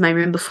versus my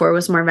room before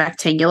was more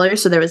rectangular.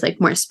 So there was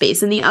like more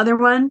space in the other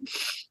one.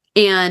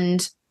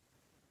 And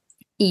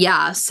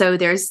yeah, so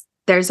there's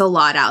a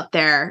lot out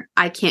there.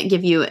 I can't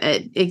give you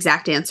an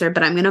exact answer,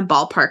 but I'm going to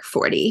ballpark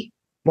 40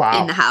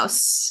 in the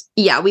house.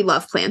 Yeah, we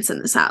love plants in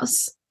this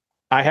house.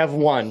 I have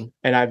one,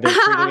 and I've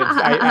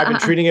been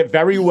treating it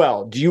very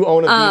well. Do you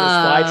own a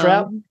Venus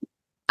flytrap?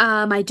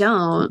 I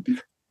don't.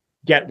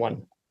 Get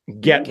one.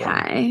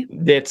 One.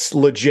 It's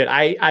legit.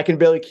 I can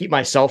barely keep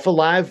myself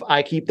alive.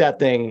 I keep that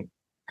thing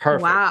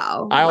perfect.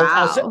 Wow.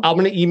 I'm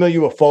going to email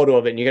you a photo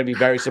of it, and you're going to be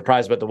very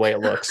surprised about the way it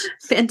looks.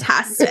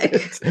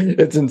 Fantastic.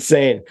 It's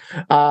insane.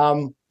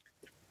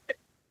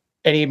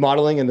 Any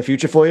modeling in the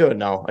future for you, or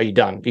no? Are you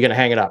done? You're going to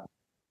hang it up?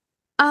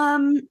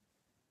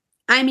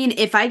 I mean,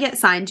 if I get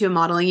signed to a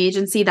modeling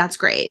agency, that's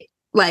great.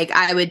 Like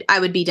I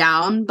would be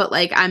down, but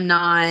like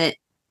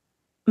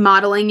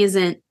modeling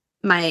isn't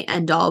my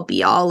end all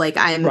be all. Like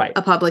I'm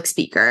a public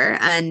speaker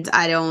and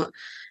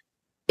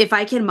if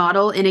I can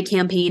model in a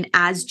campaign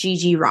as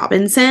Gigi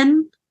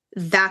Robinson,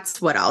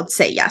 that's what I'll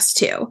say yes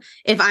to.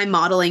 If I'm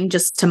modeling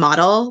just to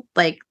model,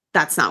 like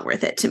that's not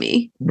worth it to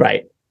me.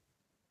 Right.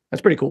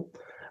 That's pretty cool.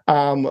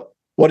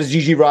 What does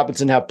Gigi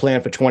Robinson have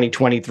planned for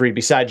 2023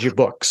 besides your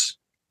books?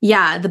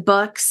 Yeah, the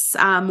books,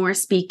 more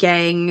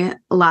speaking,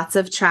 lots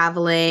of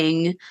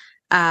traveling,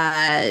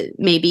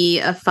 maybe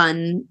a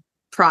fun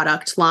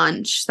product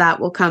launch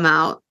that will come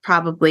out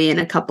probably in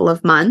a couple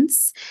of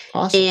months.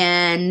 Awesome.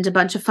 And a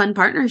bunch of fun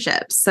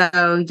partnerships.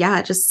 So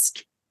yeah,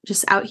 just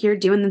out here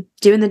doing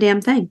the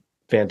damn thing.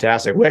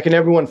 Fantastic. Where can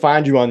everyone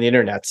find you on the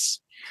internets?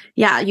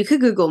 Yeah, you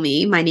could Google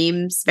me. My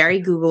name's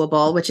very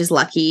Googleable, which is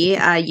lucky.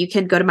 You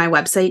can go to my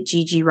website,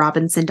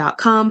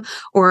 gigirobinson.com,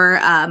 or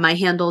my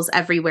handles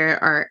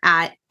everywhere are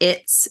at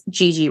It's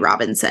Gigi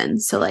Robinson.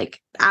 So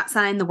like @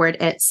 the word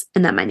it's,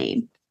 and then my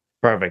name.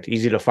 Perfect.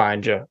 Easy to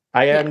find you.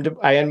 I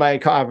end my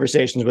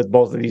conversations with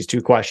both of these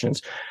two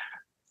questions.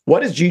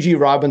 What is Gigi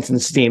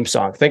Robinson's theme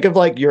song? Think of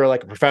like you're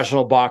like a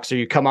professional boxer.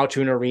 You come out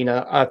to an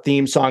arena, a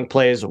theme song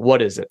plays.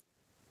 What is it?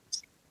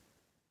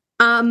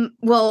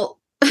 Well,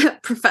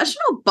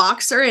 professional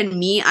boxer and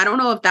me, I don't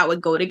know if that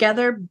would go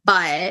together,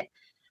 but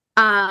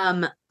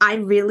I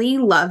really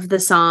love the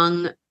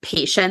song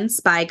Patience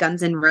by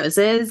Guns N'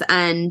 Roses.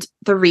 And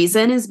the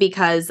reason is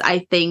because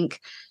I think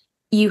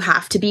you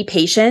have to be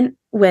patient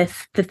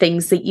with the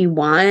things that you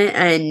want.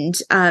 And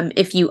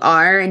if you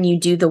are and you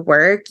do the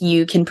work,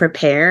 you can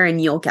prepare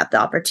and you'll get the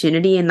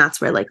opportunity. And that's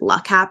where like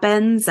luck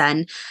happens.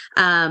 And,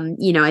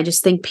 I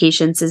just think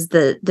patience is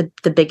the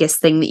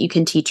biggest thing that you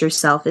can teach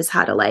yourself, is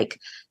how to like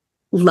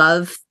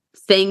love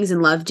things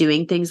and love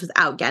doing things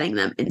without getting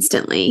them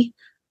instantly.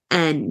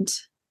 And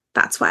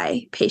that's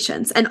why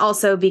patience. And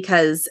also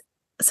because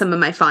some of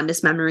my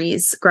fondest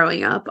memories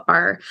growing up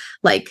are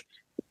like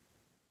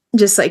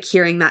just like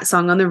hearing that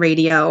song on the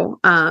radio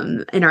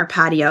in our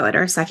patio at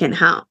our second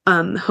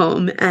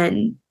home,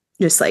 and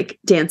just like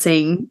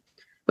dancing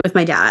with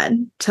my dad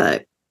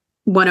to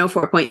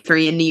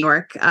 104.3 in New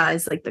York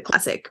is like the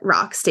classic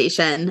rock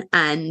station.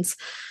 And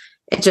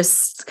it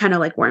just kind of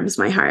like warms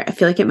my heart. I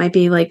feel like it might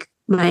be like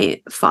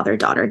my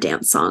father-daughter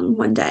dance song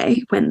one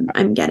day when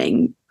I'm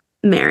getting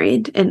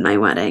married in my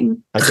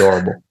wedding.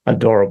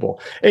 Adorable.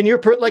 And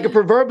you're like a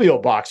proverbial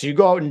boxer. You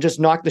go out and just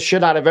knock the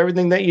shit out of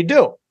everything that you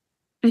do.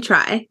 I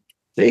try.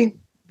 See,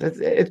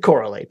 it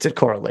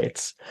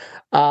correlates.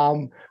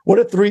 What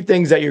are 3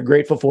 things that you're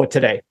grateful for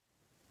today?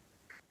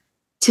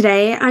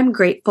 Today, I'm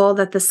grateful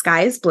that the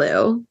sky is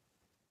blue.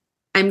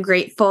 I'm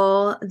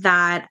grateful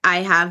that I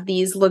have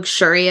these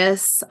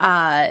luxurious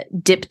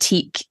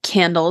diptyque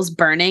candles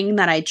burning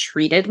that I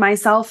treated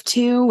myself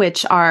to,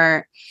 which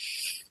are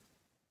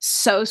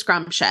so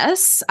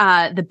scrumptious.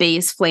 The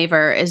base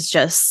flavor is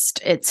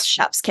just, it's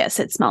chef's kiss.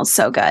 It smells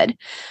so good.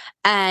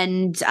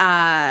 And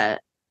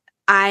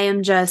I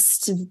am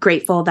just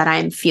grateful that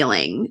I'm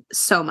feeling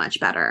so much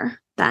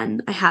better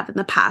than I have in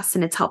the past,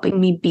 and it's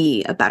helping me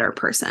be a better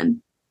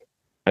person.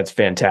 That's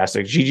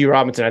fantastic. Gigi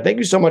Robinson, I thank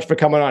you so much for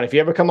coming on. If you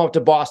ever come out to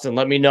Boston,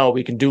 let me know.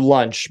 We can do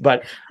lunch.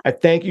 But I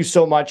thank you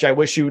so much. I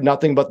wish you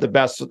nothing but the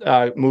best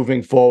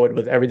moving forward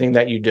with everything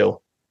that you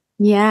do.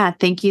 Yeah,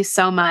 thank you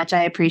so much.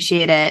 I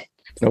appreciate it.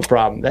 No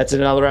problem. That's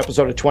another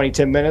episode of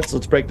 20 Minutes.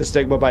 Let's break the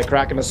stigma by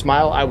cracking a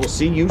smile. I will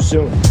see you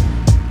soon.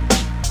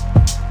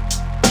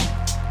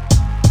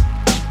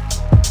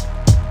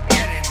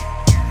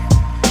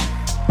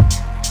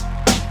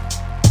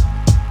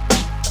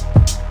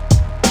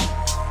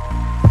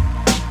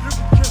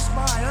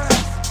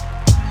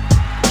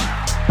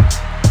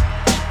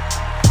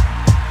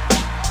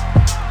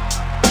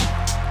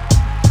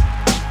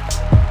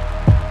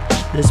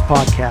 This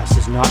podcast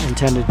is not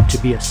intended to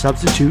be a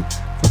substitute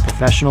for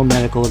professional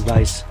medical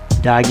advice,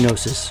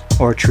 diagnosis,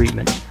 or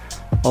treatment.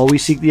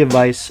 Always seek the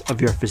advice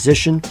of your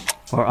physician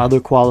or other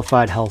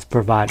qualified health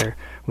provider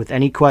with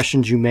any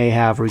questions you may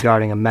have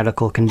regarding a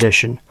medical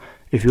condition.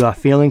 If you are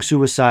feeling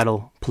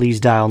suicidal, please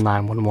dial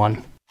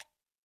 911.